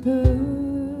carried a burden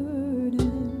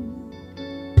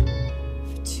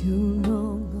too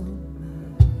long on my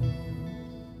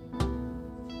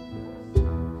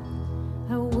own.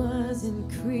 I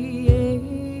wasn't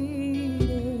created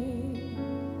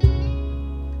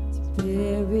to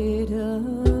bear it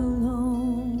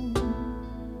alone.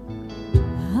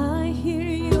 I hear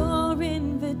your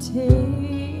invitation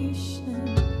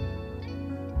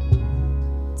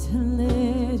to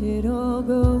let it all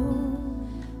go.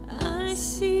 I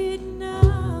see it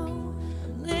now.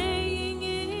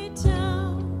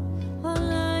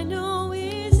 I know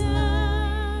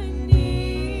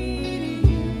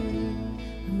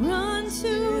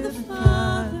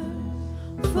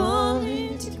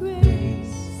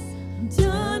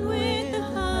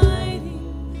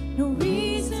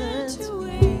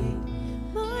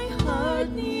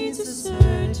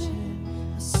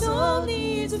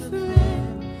needs a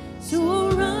friend. So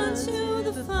I'll run to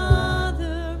the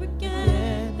Father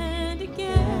again and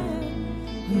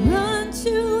again. Run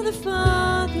to the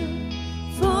Father,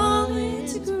 fall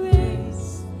into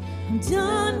grace. I'm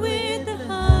done with the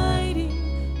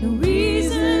hiding, no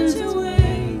reason to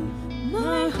wait.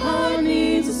 My heart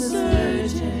needs a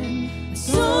surgeon, my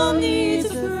soul needs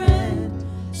a friend.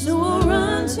 So I'll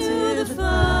run to the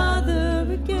Father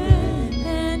again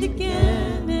and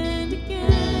again and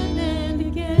again and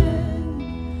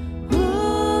again.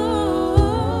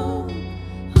 Oh,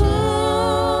 oh,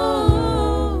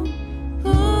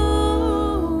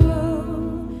 oh,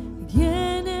 oh,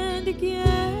 again and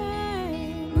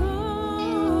again.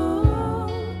 Oh,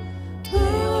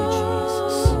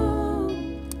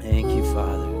 Thank you,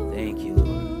 Father. Thank you,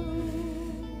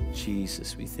 Lord.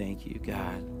 Jesus, we thank you,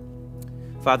 God.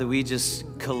 Father, we just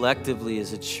collectively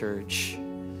as a church,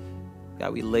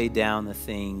 God, we lay down the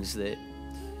things that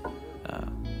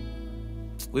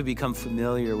we become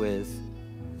familiar with,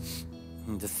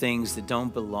 the things that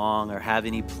don't belong or have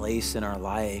any place in our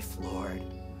life, Lord.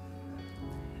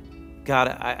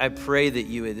 God, I pray that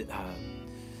you would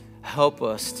help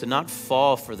us to not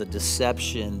fall for the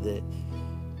deception that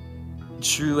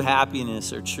true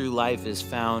happiness or true life is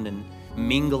found in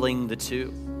mingling the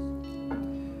two.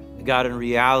 God, in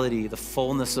reality, the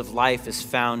fullness of life is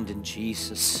found in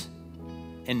Jesus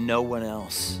and no one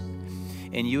else.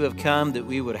 And you have come that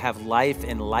we would have life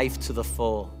and life to the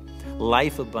full,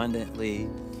 life abundantly.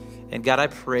 And God, I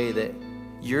pray that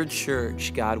your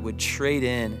church, God, would trade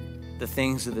in the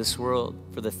things of this world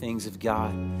for the things of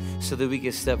God so that we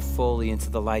can step fully into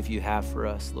the life you have for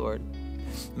us, Lord.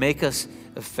 Make us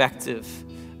effective.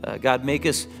 God, make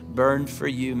us burn for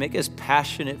you. Make us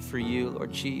passionate for you,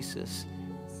 Lord Jesus.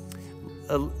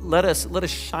 Let us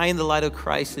shine the light of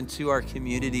Christ into our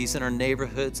communities and our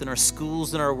neighborhoods and our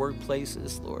schools and our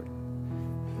workplaces, Lord.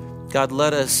 God,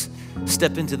 let us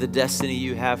step into the destiny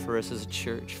you have for us as a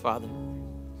church, Father.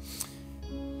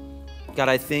 God,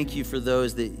 I thank you for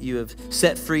those that you have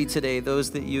set free today,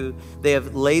 those that they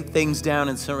have laid things down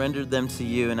and surrendered them to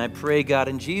you. And I pray, God,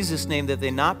 in Jesus' name, that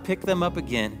they not pick them up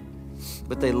again,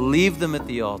 but they leave them at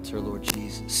the altar, Lord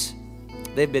Jesus.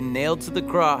 They've been nailed to the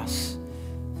cross.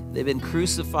 They've been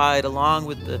crucified along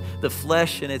with the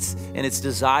flesh and its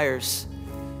desires.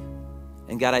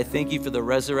 And God, I thank you for the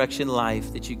resurrection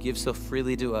life that you give so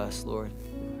freely to us, Lord.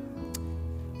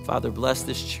 Father, bless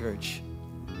this church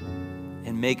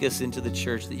and make us into the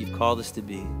church that you've called us to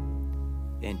be.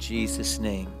 In Jesus'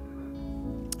 name,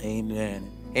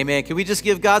 amen. Amen. Can we just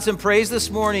give God some praise this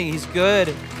morning? He's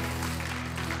good.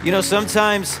 You know,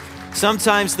 sometimes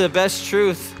the best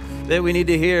truth that we need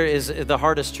to hear is the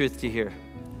hardest truth to hear.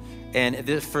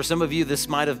 And for some of you, this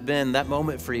might have been that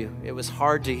moment for you. It was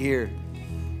hard to hear.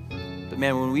 But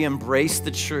man, when we embrace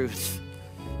the truth,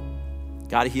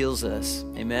 God heals us.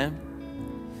 Amen.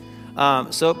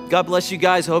 So God bless you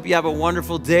guys. I hope you have a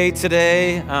wonderful day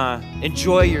today.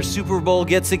 Enjoy your Super Bowl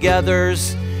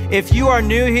get-togethers. If you are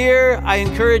new here, I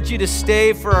encourage you to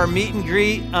stay for our meet and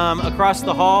greet across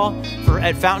the hall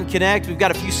at Fountain Connect. We've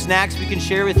got a few snacks we can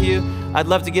share with you. I'd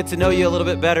love to get to know you a little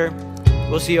bit better.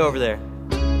 We'll see you over there.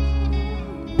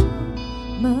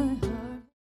 my